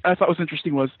I thought was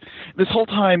interesting was this whole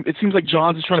time it seems like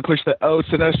Johns is trying to push that,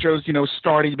 Sinestro's,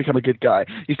 starting to become a good guy.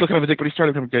 He's still kind of a dick, but he's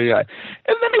starting to become a good guy.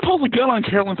 And then he pulls a gun on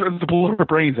Carol and threatens to blow her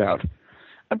brains out.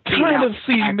 I'm kind of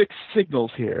seeing mixed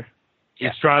signals here.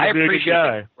 He's trying to be a good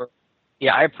guy.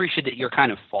 I appreciate that you're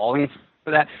kind of falling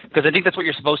for that, because I think that's what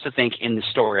you're supposed to think in the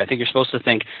story. I think you're supposed to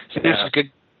think, Sinestro's a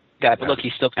good guy, but look,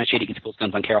 he's still kind of shady. He gets pulls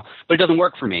guns on Carol, but it doesn't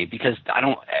work for me because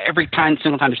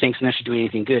single time they're saying Sinestro doing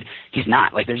anything good, he's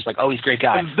not. Like they're just like, he's a great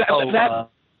guy. That's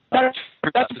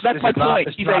my point.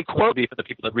 He's a quote for the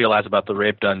people that realize about the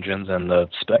rape dungeons and the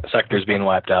sectors being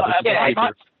wiped out.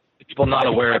 People not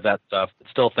aware of that stuff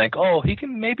still think, he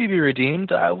can maybe be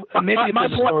redeemed.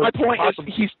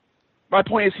 My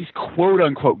point is he's quote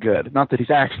unquote good, not that he's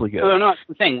actually good. No,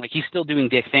 I'm saying like he's still doing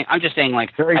dick thing. I'm just saying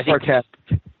like very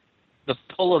sarcastic. The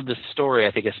pull of the story,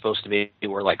 I think, is supposed to be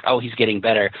we're like, he's getting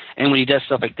better. And when he does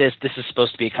stuff like this is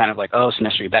supposed to be kind of like,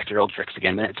 Sinestro, you're back to your old tricks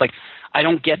again. But it's like, I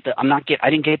didn't get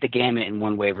the gamut in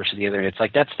one way versus the other. It's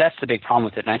like, that's the big problem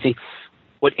with it. And I think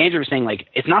what Andrew was saying, like,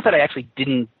 it's not that I actually did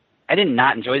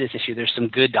not enjoy this issue. There's some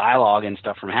good dialogue and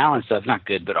stuff from Hal and stuff. Not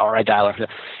good, but all right dialogue.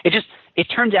 it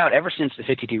turns out ever since the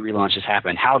 52 relaunch has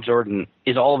happened, Hal Jordan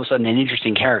is all of a sudden an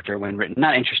interesting character when written.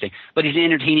 Not interesting, but he's an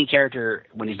entertaining character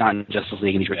when he's not in Justice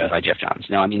League and he's written by Jeff Johns.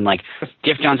 No, I mean, like,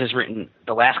 Jeff Johns has written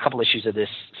the last couple issues of this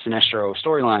Sinestro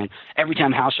storyline. Every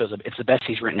time Hal shows up, it's the best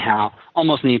he's written Hal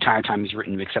almost the entire time he's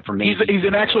written him, except for maybe. He's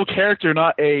an actual character,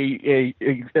 not a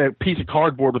piece of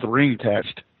cardboard with a ring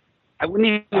attached. I wouldn't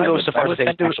even go so far as to say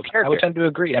an actual character. I would tend to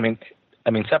agree. I mean,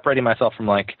 separating myself from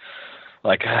like,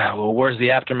 well, where's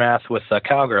the aftermath with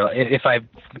Cowgirl? If I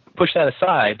push that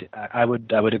aside, I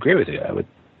would agree with you. I would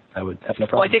have no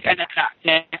problem. Well, I think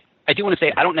I do want to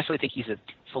say I don't necessarily think he's a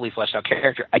fully fleshed out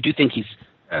character. I do think he's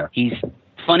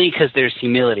funny because there's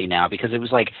humility now. Because it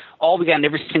was like all we got in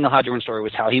every single Hal Jordan story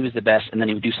was how he was the best, and then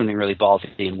he would do something really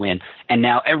ballsy and win. And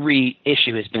now every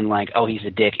issue has been like, oh, he's a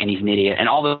dick and he's an idiot, and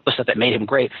all the stuff that made him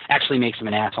great actually makes him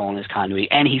an asshole in his continuity.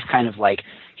 And he's kind of like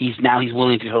he's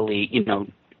willing to totally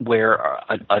wear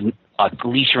a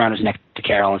leash around his neck to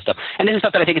Carol and stuff. And this is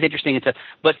stuff that I think is interesting.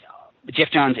 But Jeff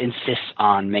Johns insists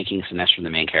on making Sinestro the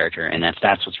main character, and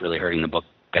that's what's really hurting the book,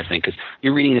 I think, because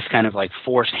you're reading this kind of like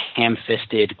forced,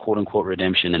 ham-fisted, quote-unquote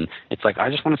redemption, and it's like,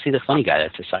 I just want to see the funny guy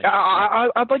that's decided.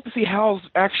 I'd like to see Hal's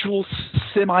actual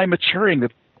semi-maturing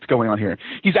that's going on here.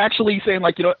 He's actually saying,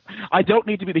 like, I don't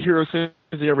need to be the hero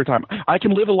every time. I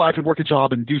can live a life and work a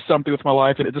job and do something with my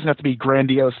life, and it doesn't have to be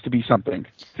grandiose to be something.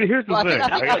 See, here's the thing.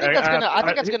 I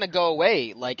think that's gonna go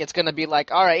away. Like, it's gonna be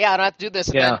like, all right, I don't have to do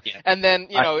this, and then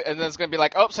it's gonna be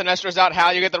like, oh, Sinestro's out.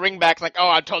 Hal, you get the ring back. It's like, oh,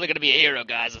 I'm totally gonna be a hero,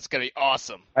 guys. It's gonna be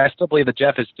awesome. I still believe that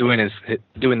Jeff is doing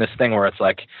this thing where it's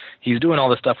like he's doing all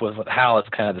this stuff with Hal. It's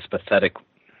kind of this pathetic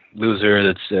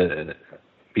loser that's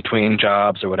between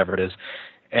jobs or whatever it is.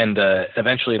 And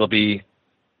eventually it'll be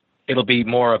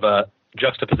more of a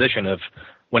juxtaposition of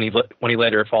when he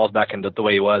later falls back into the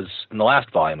way he was in the last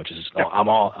volume, which is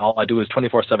all I do is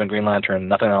 24/7 Green Lantern,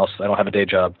 nothing else. I don't have a day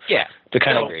job. Yeah, to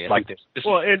kind of like this. This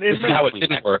is how it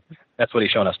didn't work. That's what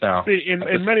he's shown us now. See,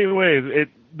 in many ways,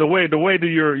 the way that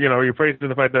you're praising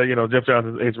the fact that Jeff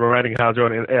Johns is writing Hal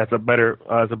Jordan as a better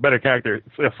character,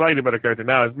 a slightly better character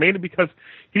now, is mainly because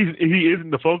he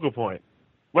isn't the focal point.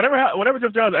 Whenever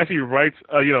Jeff Johns actually writes,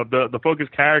 the focus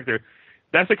character,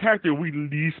 that's the character we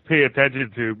least pay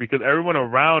attention to because everyone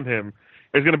around him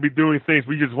is going to be doing things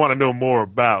we just want to know more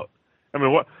about. I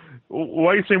mean,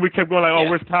 why are you saying we kept going like, oh,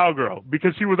 where's Cowgirl?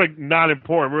 Because she was like not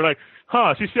important. We're like,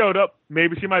 she showed up.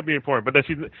 Maybe she might be important, but then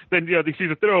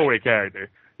she's a throwaway character.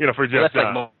 For Jeff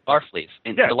Johns. Like Larfleeze.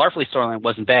 And the Larfleeze storyline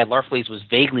wasn't bad. Larfleeze was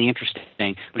vaguely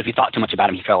interesting, but if you thought too much about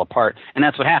him, he fell apart. And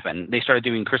that's what happened. They started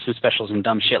doing Christmas specials and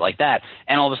dumb shit like that,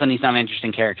 and all of a sudden he's not an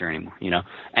interesting character anymore,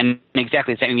 And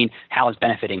exactly the same. I mean, Hal is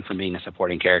benefiting from being a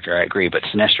supporting character, I agree, but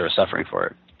Sinestro is suffering for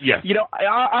it. Yeah.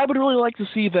 I would really like to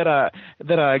see that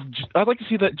I'd like to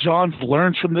see that Johns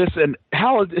learns from this, and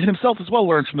Hal himself as well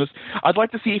learns from this. I'd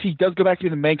like to see if he does go back to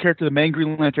being the main character, the main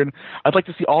Green Lantern. I'd like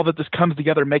to see all that this comes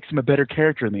together and makes him a better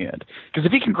character in the end. Because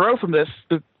if he can grow from this,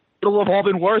 it'll have all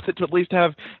been worth it to at least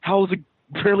have Hal as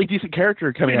a fairly decent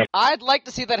character coming up. I'd like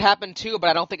to see that happen too, but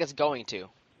I don't think it's going to.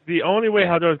 The only way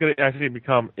Hal Jordan is going to actually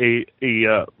become a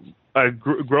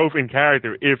growth in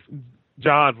character if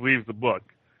Johns leaves the book.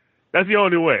 That's the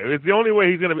only way. It's the only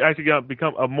way he's going to actually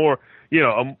become a more,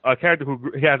 a character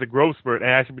who has a growth spurt and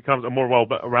actually becomes a more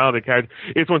well-rounded character.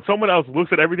 It's when someone else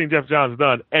looks at everything Jeff Johns has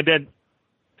done and then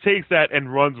takes that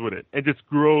and runs with it and just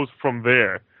grows from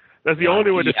there. That's the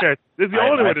only way this character. This is the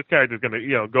only way this character is going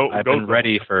to, go. I've been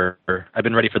ready for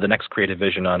the next creative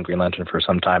vision on Green Lantern for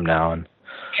some time now, and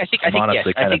I'm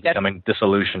honestly kind of becoming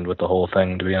disillusioned with the whole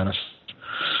thing, to be honest.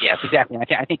 Yes, exactly.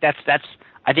 I think that's.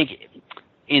 I think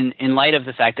in light of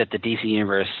the fact that the DC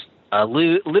universe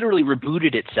literally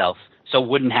rebooted itself, so it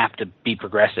wouldn't have to be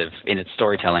progressive in its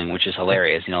storytelling, which is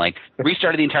hilarious.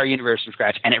 Restarted the entire universe from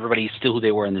scratch, and everybody's still who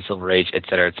they were in the Silver Age, et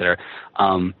cetera, et cetera.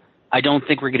 I don't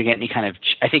think we're going to get any kind of.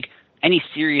 I think any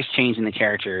serious change in the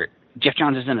character. Jeff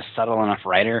Johns isn't a subtle enough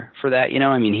writer for that.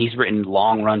 I mean, he's written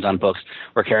long runs on books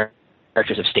where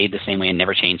characters have stayed the same way and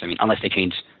never changed. I mean, unless they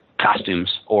change costumes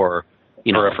or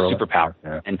superpower.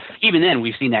 Yeah. And even then,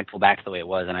 we've seen that go back to the way it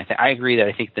was. And I agree that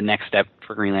I think the next step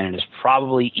for Green Lantern is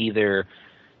probably either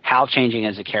Hal changing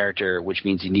as a character, which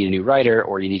means you need a new writer,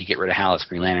 or you need to get rid of Hal as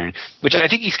Green Lantern, which I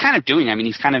think he's kind of doing. I mean,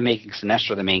 he's kind of making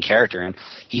Sinestro the main character, and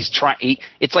he's trying.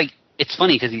 It's like it's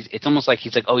funny because it's almost like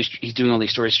he's like, oh, he's doing all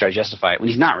these stories to try to justify it, when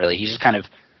he's not really. He's just kind of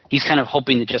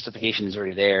hoping the justification is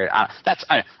already there. That's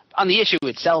on the issue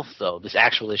itself, though. This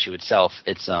actual issue itself,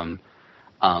 it's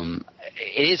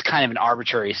it is kind of an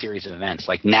arbitrary series of events.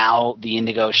 Like now the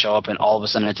Indigos show up and all of a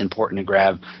sudden it's important to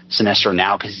grab Sinestro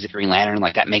now because he's a Green Lantern.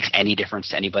 Like that makes any difference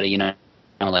to anybody, and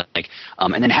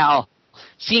then Hal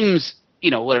seems,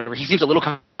 whatever, he seems a little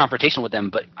confrontational with them,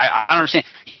 but I don't understand.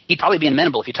 He'd probably be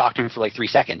amenable if you talked to him for like 3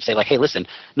 seconds. Say like, hey, listen,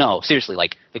 no, seriously,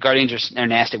 like the Guardians are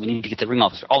nasty. We need to get the ring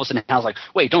off. All of a sudden, Hal's like,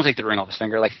 wait, don't take the ring off his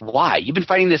finger. Like, why? You've been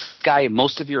fighting this guy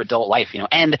most of your adult life,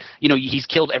 and he's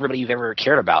killed everybody you've ever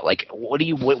cared about. Like, why?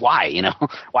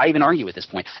 Why even argue at this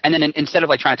point? And then instead of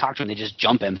like trying to talk to him, they just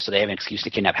jump him so they have an excuse to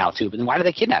kidnap Hal too. But then why do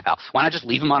they kidnap Hal? Why not just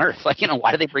leave him on Earth? Like,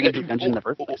 why do they bring him to a dungeon in the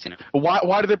first place?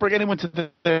 Why do they bring anyone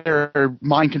to their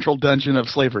mind-controlled dungeon of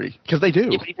slavery? Because they do.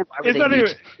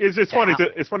 It's funny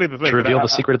to think. To reveal the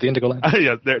secret of the Indigo Land.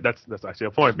 Yeah, that's actually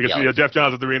a point because Jeff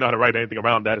Johns doesn't really know how to write anything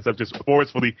around that except just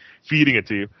forcefully feeding it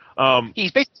to you.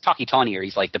 He's basically Talkie Tawny,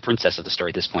 he's like the princess of the story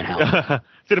at this point. Hal.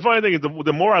 See, the funny thing is,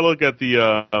 the more I look at the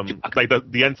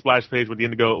the end splash page with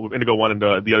Indigo One and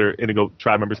the other Indigo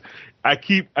Tribe members, I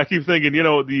keep thinking,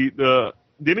 the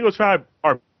Indigo Tribe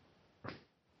are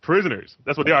prisoners.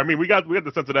 That's what they are. I mean, we got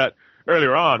the sense of that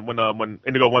earlier on when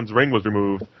Indigo One's ring was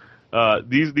removed.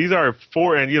 These are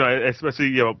foreign,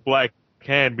 especially Black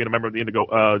Hand being a member of the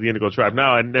Indigo Tribe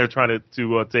now, and they're trying to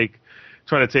take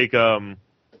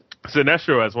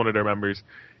Sinestro as one of their members.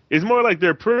 It's more like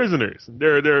they're prisoners.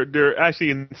 They're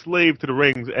actually enslaved to the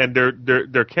rings, and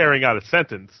they're carrying out a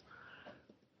sentence.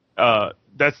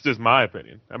 That's just my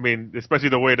opinion. I mean, especially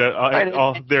the way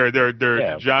that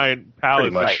their giant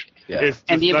palace. Right. Yeah.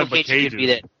 And the implication could be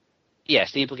that.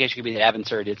 Yes, the implication could be that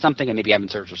Avensur did something, and maybe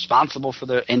Avensur is responsible for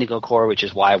the Indigo Core, which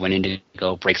is why when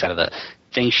Indigo breaks out of the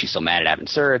thing, she's so mad at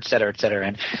Avensur, et cetera,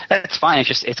 and that's fine.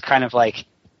 It's kind of like,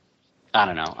 I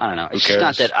don't know. It's just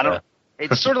not that I don't.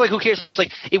 It's sort of like, who cares? It's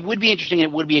like, it would be interesting,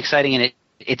 and it would be exciting, and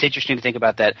it's interesting to think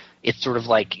about that. It's sort of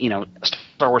like,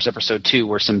 Star Wars Episode 2,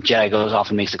 where some Jedi goes off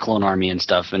and makes a clone army and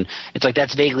stuff, and it's like,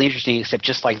 that's vaguely interesting, except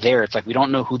just like there, it's like, we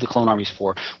don't know who the clone army's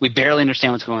for, we barely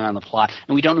understand what's going on in the plot,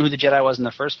 and we don't know who the Jedi was in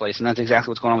the first place, and that's exactly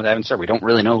what's going on with Avensur. We don't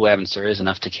really know who Avensur is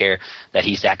enough to care that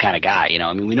he's that kind of guy,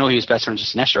 I mean, we know he was best friends with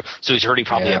Sinestro, so he's already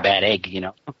probably a bad egg,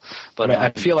 But I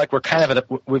feel like we've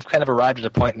kind of arrived at a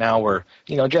point now where,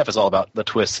 Jeff is all about the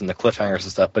twists and the cliffhangers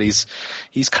and stuff, but he's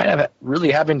kind of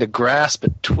really having to grasp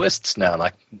at twists now.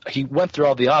 Like, he went through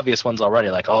all the obvious ones already,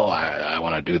 like, I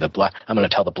want to do I'm going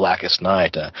to tell the Blackest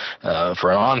Night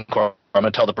for an encore. I'm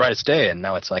going to tell the Brightest Day, and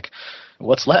now it's like,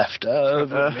 what's left? Maybe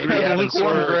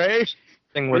Avensur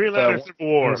thing with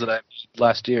War that I made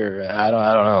last year. I don't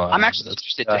know. I'm actually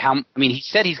interested to how. I mean, he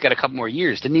said he's got a couple more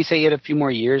years. Didn't he say he had a few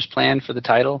more years planned for the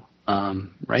title?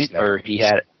 Right? Or he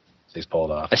had. He's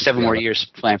pulled off 7 more years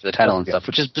planned for the title and stuff,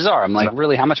 which is bizarre. I'm like,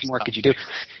 really, how much more could you do?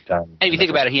 And if you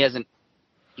think about it, he hasn't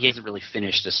really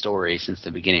finished the story since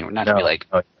the beginning. Not to be like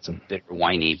a bit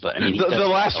whiny, but I mean, the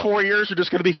last 4 years are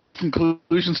just going to be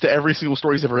conclusions to every single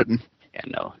story he's ever written. Yeah,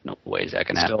 no way is that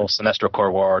going to happen. Still Sinestro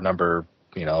Corps War number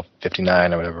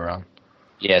 59 or whatever.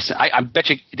 Yes, I bet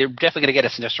you they're definitely going to get a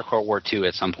Sinestro Corps War 2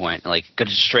 at some point. Like, could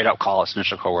just straight out call it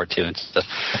Sinestro Corps War 2 and stuff.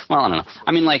 Well, I don't know.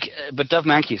 I mean, but Dov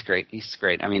Mankey's great. He's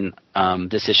great. I mean,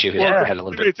 this issue had a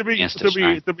little bit. To be honest,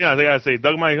 I gotta say,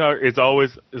 Doug Mankey is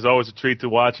always a treat to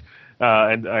watch,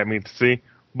 and I mean to see.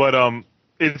 But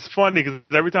it's funny because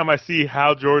every time I see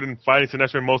Hal Jordan fighting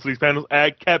Sinestro in most of these panels,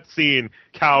 I kept seeing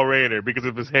Kyle Rayner because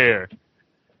of his hair.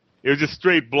 It was just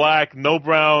straight black, no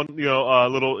brown,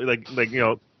 little like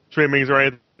trimmings or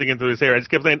anything into his hair. I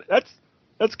just kept saying,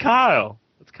 that's Kyle.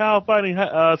 That's Kyle fighting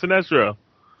Sinestro.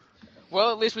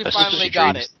 Well, at least we finally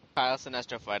got it. Kyle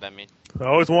Sinestro fight, I mean. I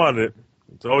always wanted it.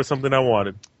 It's always something I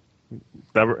wanted.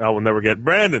 I will never get.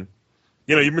 Brandon,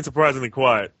 you've been surprisingly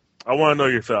quiet. I want to know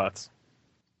your thoughts.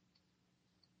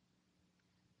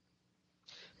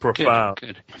 Profound.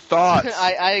 Good. Thoughts.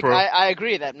 I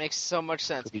agree. That makes so much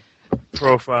sense.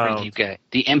 Profound.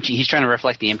 The empty. He's trying to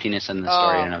reflect the emptiness in the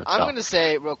story in and of itself. I'm going to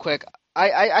say real quick.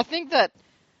 I think that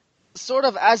sort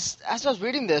of as I was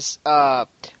reading this,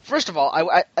 first of all,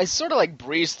 I sort of like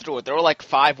breezed through it. There were like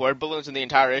 5 word balloons in the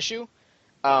entire issue.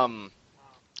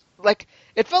 Like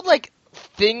it felt like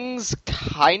things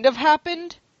kind of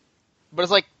happened, but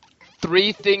it's like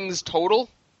 3 things total,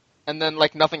 and then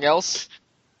like nothing else.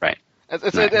 Right. And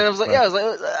I was like,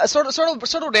 sort of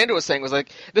what Andrew was saying was like,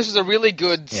 this is a really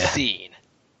good scene,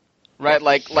 right?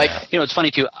 Like, it's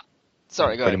funny too.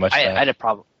 Sorry, go ahead. I had a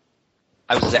problem.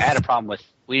 I had a problem with.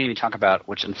 We didn't even talk about,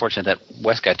 which unfortunate that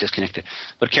Wes got disconnected.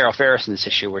 But Carol Ferris in this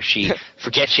issue, where she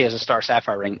forgets she has a Star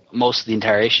Sapphire ring most of the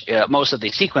entire issue, most of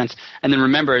the sequence, and then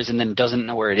remembers and then doesn't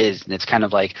know where it is. And it's kind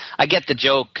of like, I get the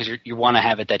joke because you want to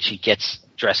have it that she gets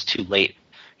dressed too late,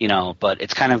 But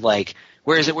it's kind of like,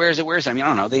 where is it? I mean, I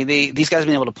don't know. These guys have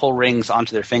been able to pull rings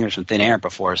onto their fingers from thin air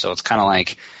before, so it's kind of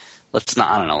like, let's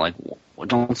not. I don't know. Like,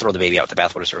 don't throw the baby out with the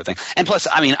bathwater sort of thing. And plus,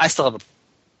 I mean, I still have a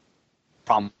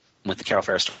problem with the Carol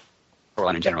Ferris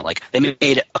storyline in general. Like, they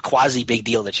made a quasi big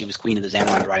deal that she was queen of the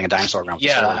Xanadu riding a dinosaur around.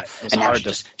 Yeah, and now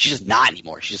she's just not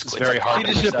anymore. She just quit. It's very hard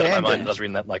to get my mind. I was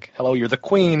reading that, like, hello, you're the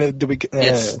queen. Do we?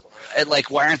 It's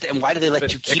like, why do they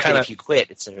let you keep it if you quit,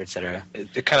 et cetera, et cetera?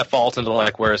 It kind of falls into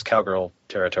like where's cowgirl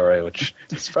territory, which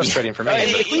is frustrating for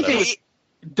me.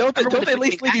 Don't they at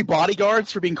least leave you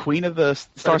bodyguards for being queen of the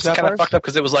Star Sapphires? It's kind of fucked up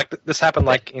because it was like this happened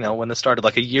like when this started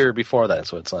like a year before that,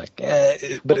 so it's like,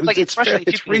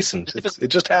 it's recent. It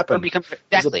just happened. Exactly.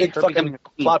 It's a big fucking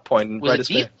plot point right as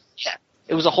yeah.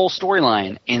 It was a whole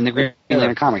storyline in the Green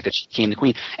Lantern comic that she became the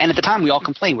queen. And at the time, we all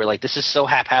complained. We're like, this is so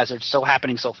haphazard, so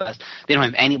happening so fast. They don't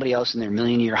have anybody else in their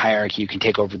million-year hierarchy who can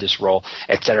take over this role,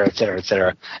 et cetera, et cetera, et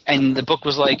cetera. And the book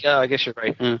was like, I guess you're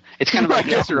right. It's kind of like, I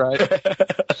guess you're right.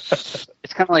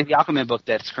 It's kind of like the Aquaman book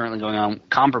that's currently going on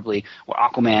comparably, where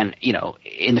Aquaman,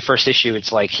 in the first issue,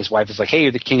 it's like his wife is like, hey,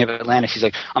 you're the king of Atlantis. He's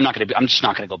like, I'm just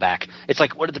not going to go back. It's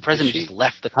like, what if the president just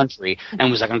left the country and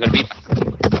was like, I'm going to be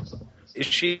back? Is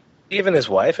she even his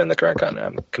wife in the current content?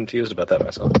 I'm confused about that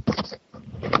myself.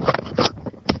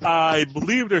 I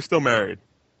believe they're still married.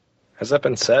 Has that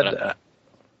been said?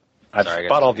 I've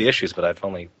bought all the issues, but I've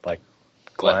only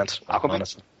glanced. Aquaman?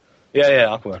 Honestly.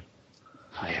 Yeah, Aquaman.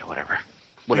 Oh yeah, whatever,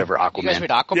 Aquaman. You guys read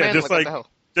Aquaman? Yeah,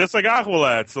 just like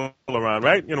Aqualad's still around,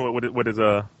 right? What is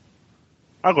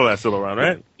Aqualad's still around,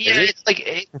 right? Yeah, it's like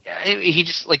he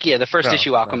just the first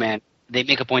issue Aquaman. They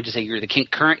make a point to say you're the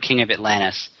current king of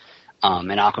Atlantis.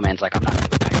 And Aquaman's like, I'm not going to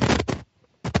go back.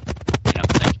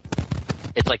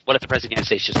 It's like, what if the president of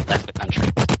the United States just left the country?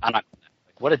 I'm not.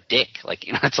 What a dick! It's like,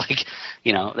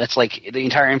 that's like the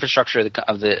entire infrastructure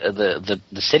of the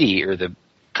city or the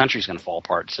country's going to fall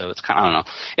apart. So it's kind of, I don't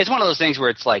know. It's one of those things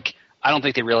where it's like, I don't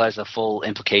think they realize the full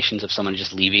implications of someone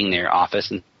just leaving their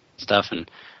office and stuff. And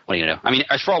what do you know? I mean,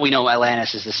 as for all we know,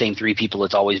 Atlantis is the same three people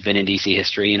it's always been in DC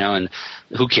history, and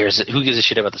who cares? Who gives a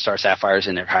shit about the Star Sapphires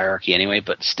and their hierarchy anyway?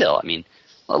 But still, I mean,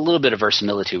 a little bit of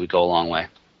verisimilitude would go a long way.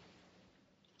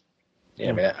 Yeah,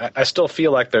 I mean, I still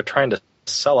feel like they're trying to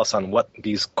sell us on what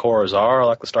these cores are,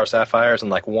 like the Star Sapphires,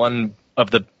 and like one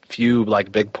of the few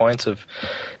like big points of,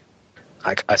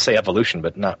 I say evolution,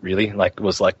 but not really. Like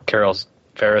was like Carol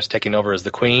Ferris taking over as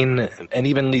the queen, and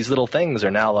even these little things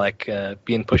are now like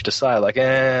being pushed aside. Like,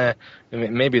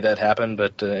 maybe that happened,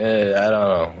 but I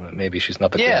don't know. Maybe she's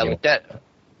not the queen. Yeah, like that.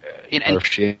 Or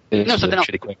she is the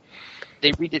shitty queen.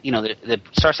 They the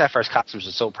Star Sapphire's costumes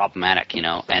are so problematic, and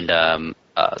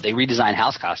they redesigned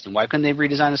Hal's costume. Why couldn't they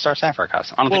redesign the Star Sapphire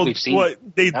costume? I don't think we've seen. Well,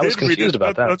 I was confused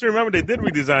about that. Don't you remember they did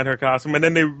redesign her costume, and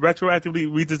then they retroactively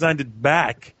redesigned it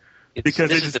back because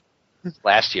this is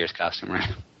last year's costume, right?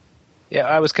 Yeah,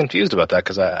 I was confused about that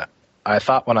because I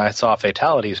thought when I saw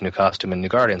Fatality's new costume in New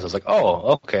Guardians, I was like,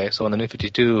 oh, okay, so in the New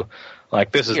 52,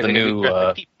 like this is the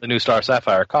new Star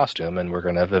Sapphire costume, and we're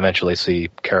going to eventually see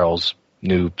Carol's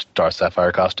new Star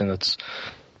Sapphire costume that's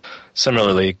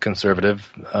similarly conservative,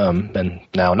 and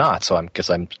now not. So I guess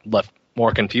I'm left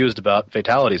more confused about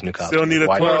Fatality's new costume. Still need a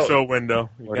torso window.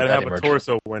 You got to have a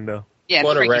torso window. Yeah,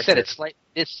 and like you said,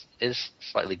 this is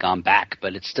slightly gone back,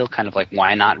 but it's still kind of like,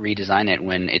 why not redesign it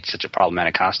when it's such a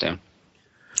problematic costume?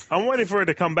 I'm waiting for her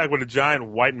to come back with a giant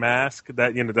white mask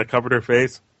that that covered her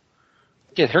face.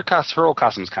 Yeah, her old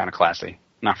costume is kind of classy.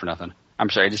 Not for nothing. I'm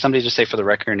sorry. Did somebody just say for the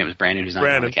record, and it was Brandon who's not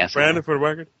on the cast? Brandon, for the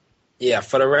record? Yeah,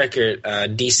 for the record,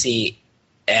 DC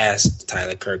asked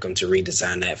Tyler Kirkham to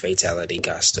redesign that Fatality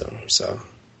costume, so...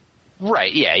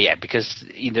 Right, yeah, because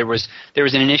there was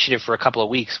an initiative for a couple of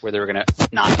weeks where they were going to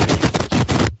not do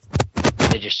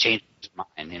it. They just changed their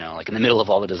mind, like in the middle of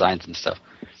all the designs and stuff.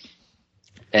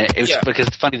 And it was because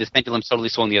it's funny, this pendulum totally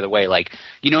swung the other way. Like,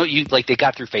 they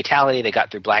got through Fatality, they got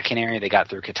through Black Canary, they got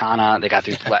through Katana, they got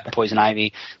through Poison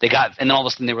Ivy, and then all of a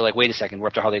sudden they were like, wait a second, we're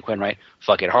up to Harley Quinn, right?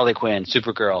 Fuck it, Harley Quinn,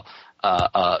 Supergirl,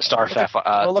 Star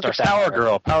Sapphire. Look at Power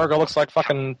Girl. Power Girl looks like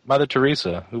fucking Mother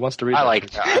Teresa. Who wants to read that? I like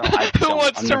that. Who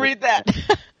wants to read that?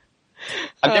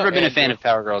 I've never been a fan of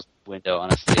Power Girl's window,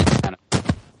 honestly.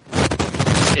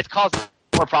 It's caused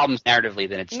more problems narratively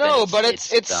than it's... No, but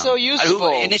it's so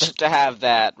useful to have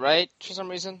that, right? For some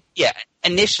reason? Yeah,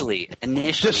 initially.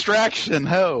 Distraction,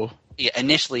 ho. Yeah,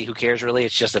 initially, who cares really?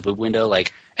 It's just a boob window.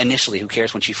 Like, initially, who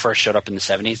cares when she first showed up in the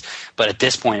 70s? But at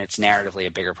this point, it's narratively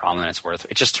a bigger problem than it's worth.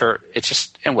 It's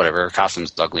just, and whatever, her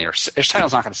costume's ugly. Her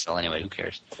title's not going to sell anyway. Who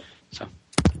cares? So,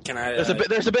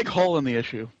 There's a big hole in the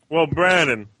issue. Well,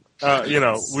 Brandon,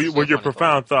 with your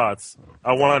profound thoughts,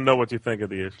 I want to know what you think of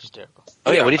the issue.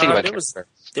 Oh, yeah, what do you think about it?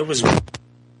 There was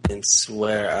instance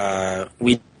where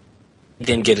we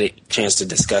didn't get a chance to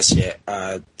discuss yet.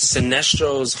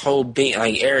 Sinestro's whole being,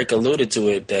 like Eric alluded to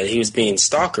it, that he was being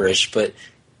stalkerish, but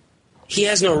he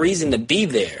has no reason to be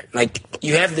there. Like,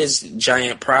 you have this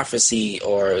giant prophecy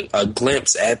or a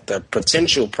glimpse at the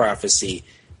potential prophecy,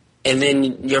 and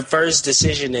then your first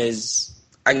decision is,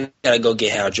 I gotta go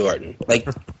get Hal Jordan. Like,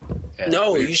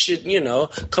 no, you should,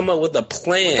 come up with a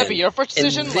plan. Would that be your first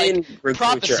decision? And then recruit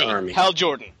prophecy, your army. Hal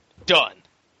Jordan, done.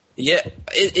 Yeah,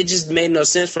 it just made no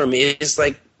sense for me. It's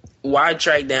like, why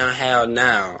track down Hal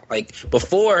now? Like,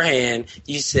 beforehand,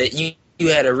 you said you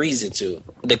had a reason to.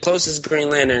 The closest Green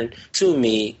Lantern to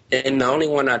me, and the only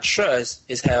one I trust,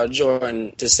 is Hal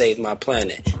Jordan to save my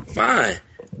planet. Fine.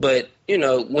 But,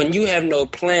 when you have no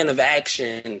plan of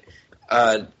action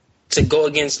to go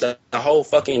against the whole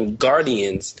fucking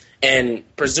Guardians, and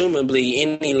presumably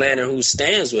any Lantern who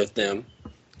stands with them,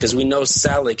 because we know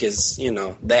Salik is,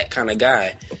 that kind of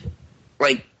guy,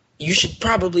 like, you should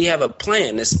probably have a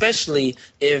plan, especially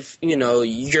if,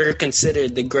 you're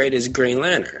considered the greatest Green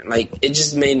Lantern. Like, it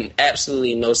just made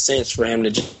absolutely no sense for him to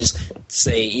just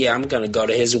say, yeah, I'm going to go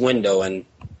to his window and,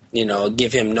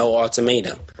 give him no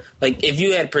ultimatum. Like, if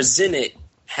you had presented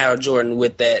Hal Jordan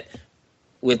with that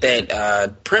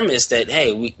premise that,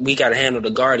 hey, we got to handle the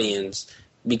Guardians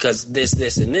because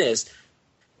this, and this,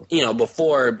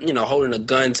 before, holding a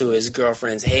gun to his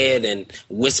girlfriend's head and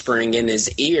whispering in his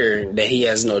ear that he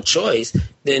has no choice,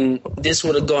 then this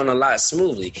would have gone a lot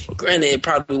smoothly. Granted, it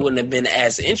probably wouldn't have been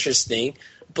as interesting,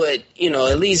 but,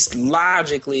 at least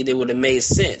logically, they would have made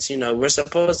sense. We're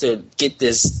supposed to get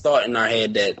this thought in our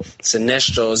head that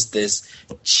Sinestro is this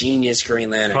genius Green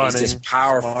Lantern. He's this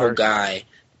powerful guy.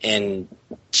 And,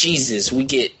 Jesus, we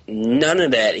get none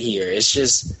of that here. It's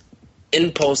just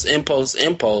impulse,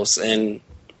 and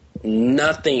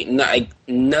nothing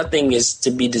is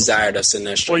to be desired of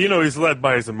Sinestro. Well, he's led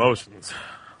by his emotions.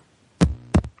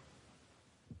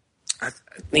 I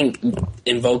think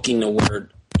invoking the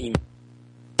word in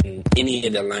any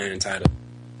of the Lantern titles,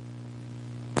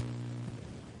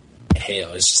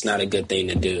 hell, it's just not a good thing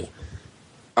to do.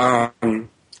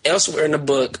 Elsewhere in the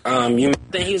book, you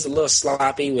think he was a little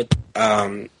sloppy with,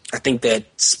 I think that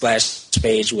splash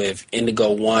page with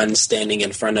Indigo 1 standing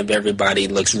in front of everybody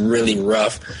looks really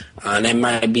rough. That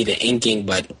might be the inking,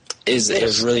 but it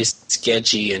was really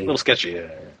sketchy. And, a little sketchy,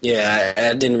 yeah. Yeah,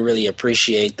 I didn't really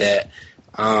appreciate that.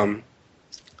 And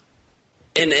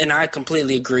I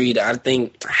completely agreed. I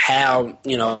think Hal,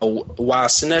 while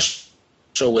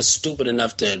Sinestro was stupid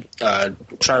enough to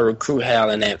try to recruit Hal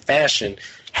in that fashion,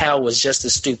 Hal was just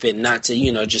as stupid not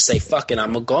to, just say, fuck it,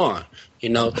 I'm gone.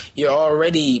 You're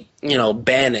already,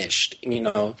 banished,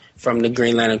 from the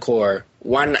Green Lantern Corps.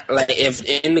 Why not, like, if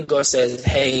Indigo says,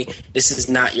 hey, this is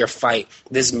not your fight,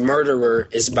 this murderer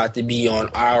is about to be on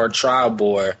our trial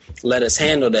board, let us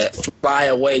handle that, fly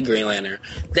away, Green Lantern.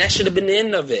 That should have been the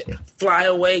end of it. Fly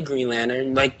away, Green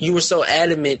Lantern. Like, you were so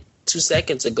adamant 2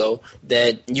 seconds ago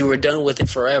that you were done with it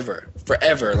forever.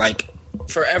 Forever. Like,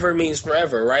 forever means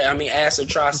forever, right? I mean, ass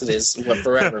atrocities, what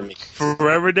forever means.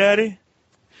 Forever, Daddy?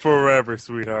 Forever,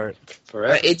 sweetheart.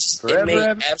 Forever. It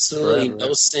made absolutely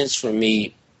no sense for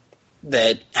me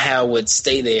that Hal would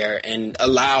stay there and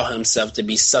allow himself to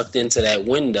be sucked into that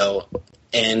window.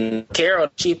 And Carol,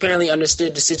 she apparently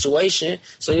understood the situation,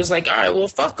 so he was like, all right, well,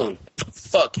 fuck him.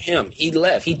 Fuck him. He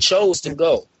left. He chose to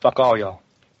go. Fuck all y'all.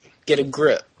 Get a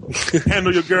grip.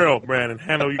 Handle your girl, Brandon.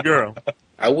 Handle your girl.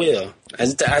 I will. I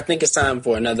think it's time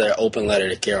for another open letter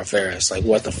to Carol Ferris. Like,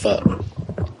 what the fuck?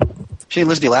 She didn't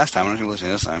listen to you last time. I don't think she'll listen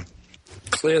this time.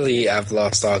 Clearly, I've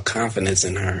lost all confidence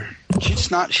in her.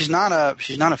 She's not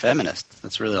a feminist.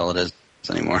 That's really all it is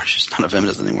anymore. She's not a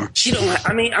feminist anymore. She don't.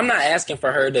 I mean, I'm not asking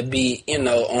for her to be,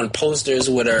 on posters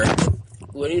with her,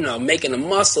 making a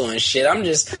muscle and shit. I'm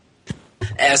just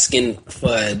asking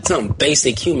for some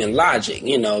basic human logic.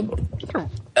 Is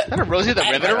that a Rosie the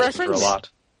Riveter reference? A lot.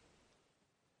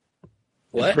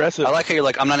 What? Impressive. I like how you're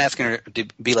like, I'm not asking her to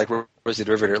be like Rosie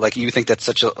the Riveter. Like, you think that's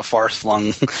such a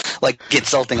far-flung,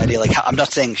 insulting idea. Like, I'm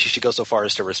not saying she should go so far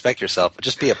as to respect yourself, but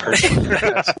just be a person.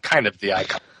 That's kind of the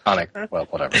iconic, well,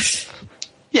 whatever.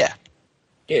 Yeah.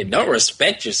 Yeah, don't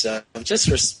respect yourself. Just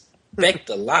respect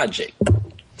the logic.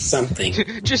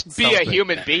 Something. Just be a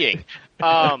human being.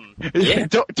 Yeah.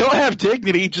 Don't have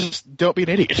dignity, just don't be an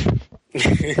idiot.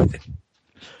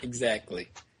 Exactly.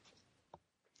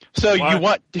 So you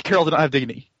want Carol to not have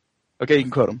dignity? Okay, you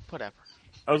can quote him. Whatever.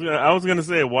 I was gonna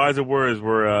say wiser words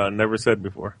were never said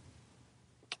before.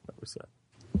 Never said.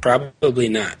 Probably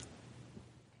not.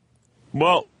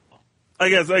 Well, I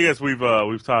guess we've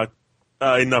talked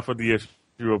enough of the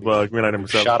issue of Midnight number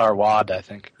 7. Shot our wad, I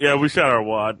think. Yeah, we shot our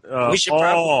wad. We should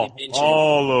probably mention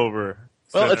all over.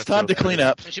 Well, it's time to clean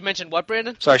up. Did you mention what,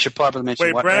 Brandon? So I should probably mention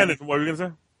Wait, what? Brandon, what were you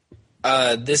gonna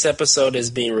say? This episode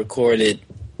is being recorded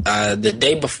the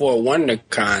day before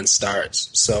WonderCon starts.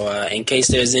 So in case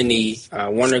there's any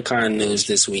WonderCon news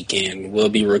this weekend, we'll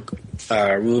be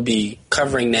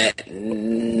covering that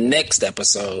next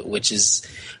episode, which is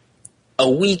a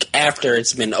week after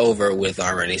it's been over with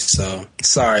already. So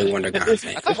sorry, WonderCon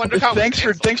fans.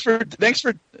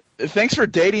 Thanks for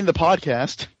dating the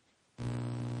podcast.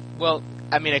 Well,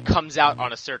 I mean, it comes out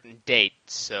on a certain date,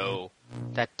 so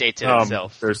that dates it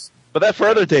itself. But that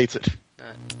further dates it.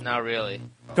 Not really.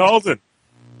 Carlton.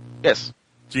 Yes.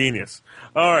 Genius.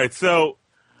 All right, so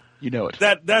you know it.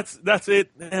 That's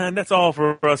it, and that's all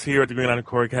for us here at the Green Lantern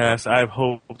Corecast. I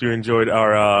hope you enjoyed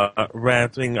our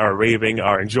ranting, our raving,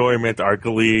 our enjoyment, our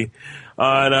glee.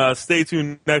 And stay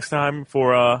tuned next time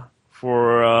for our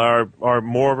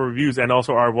more reviews and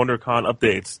also our WonderCon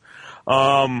updates.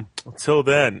 Until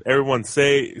then, everyone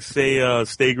stay green.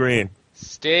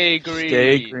 Stay green.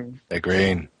 Stay green. Stay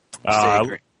green.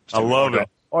 I love it.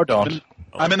 Or don't.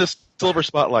 I'm in the silver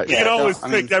spotlight. You can always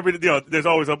pick there's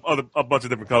always a bunch of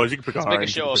different colors. You can pick a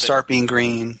orange. Start being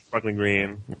green. Sparkling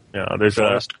green. Yeah, there's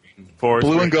forest blue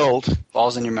green. And gold.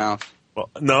 Balls in your mouth. Well,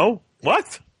 no.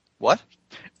 What? What?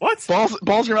 Balls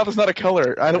in your mouth is not a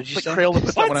color. I don't think Crail to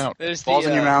put that one out. Balls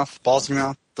in your mouth. Balls in your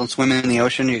mouth. Don't swim in the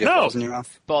ocean. You get balls in your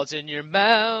mouth. Balls in your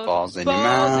mouth. Balls in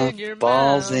your mouth.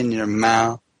 Balls in your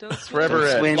mouth.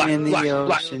 Forever swim in the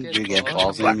ocean. You get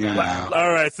balls in your mouth.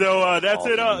 All right, so that's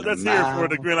it. That's here for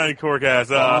the Green Lantern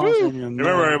Corecast.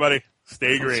 Remember, everybody,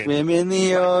 stay green. Swim in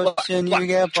the ocean. You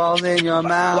get balls in your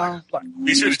mouth.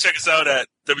 Be sure to check us out at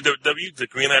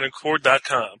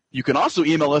www.thegreenlanterncorps.com. You can also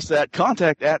email us at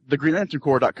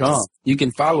contact@thegreenlanterncorps.com. You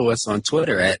can follow us on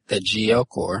Twitter at the GL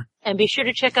Corps. And be sure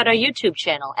to check out our YouTube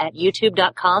channel at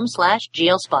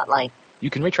youtube.com/GL Spotlight.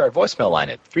 You can reach our voicemail line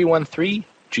at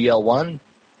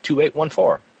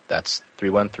 313-GL1-2814. That's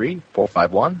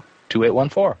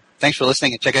 313-451-2814. Thanks for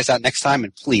listening, and check us out next time,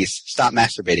 and please stop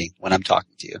masturbating when I'm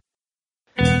talking to you.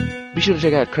 Be sure to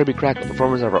check out Kirby Crackle,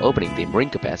 performers of our opening theme,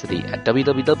 Ring Capacity, at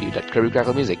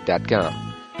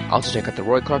www.kirbykracklemusic.com. Also check out the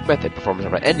Roy Clark Method, performers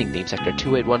of our ending theme, Sector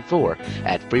 2814,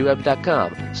 at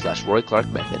freeweb.com/Roy Clark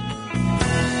Method.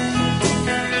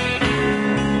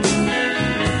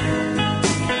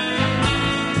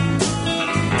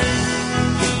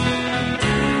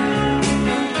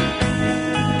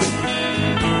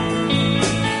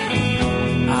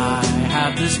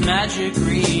 This magic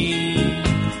ring,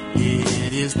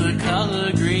 it is the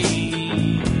color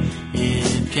green.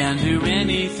 It can do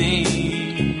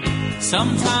anything.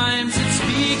 Sometimes it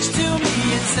speaks to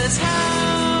me. It says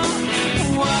how,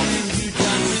 what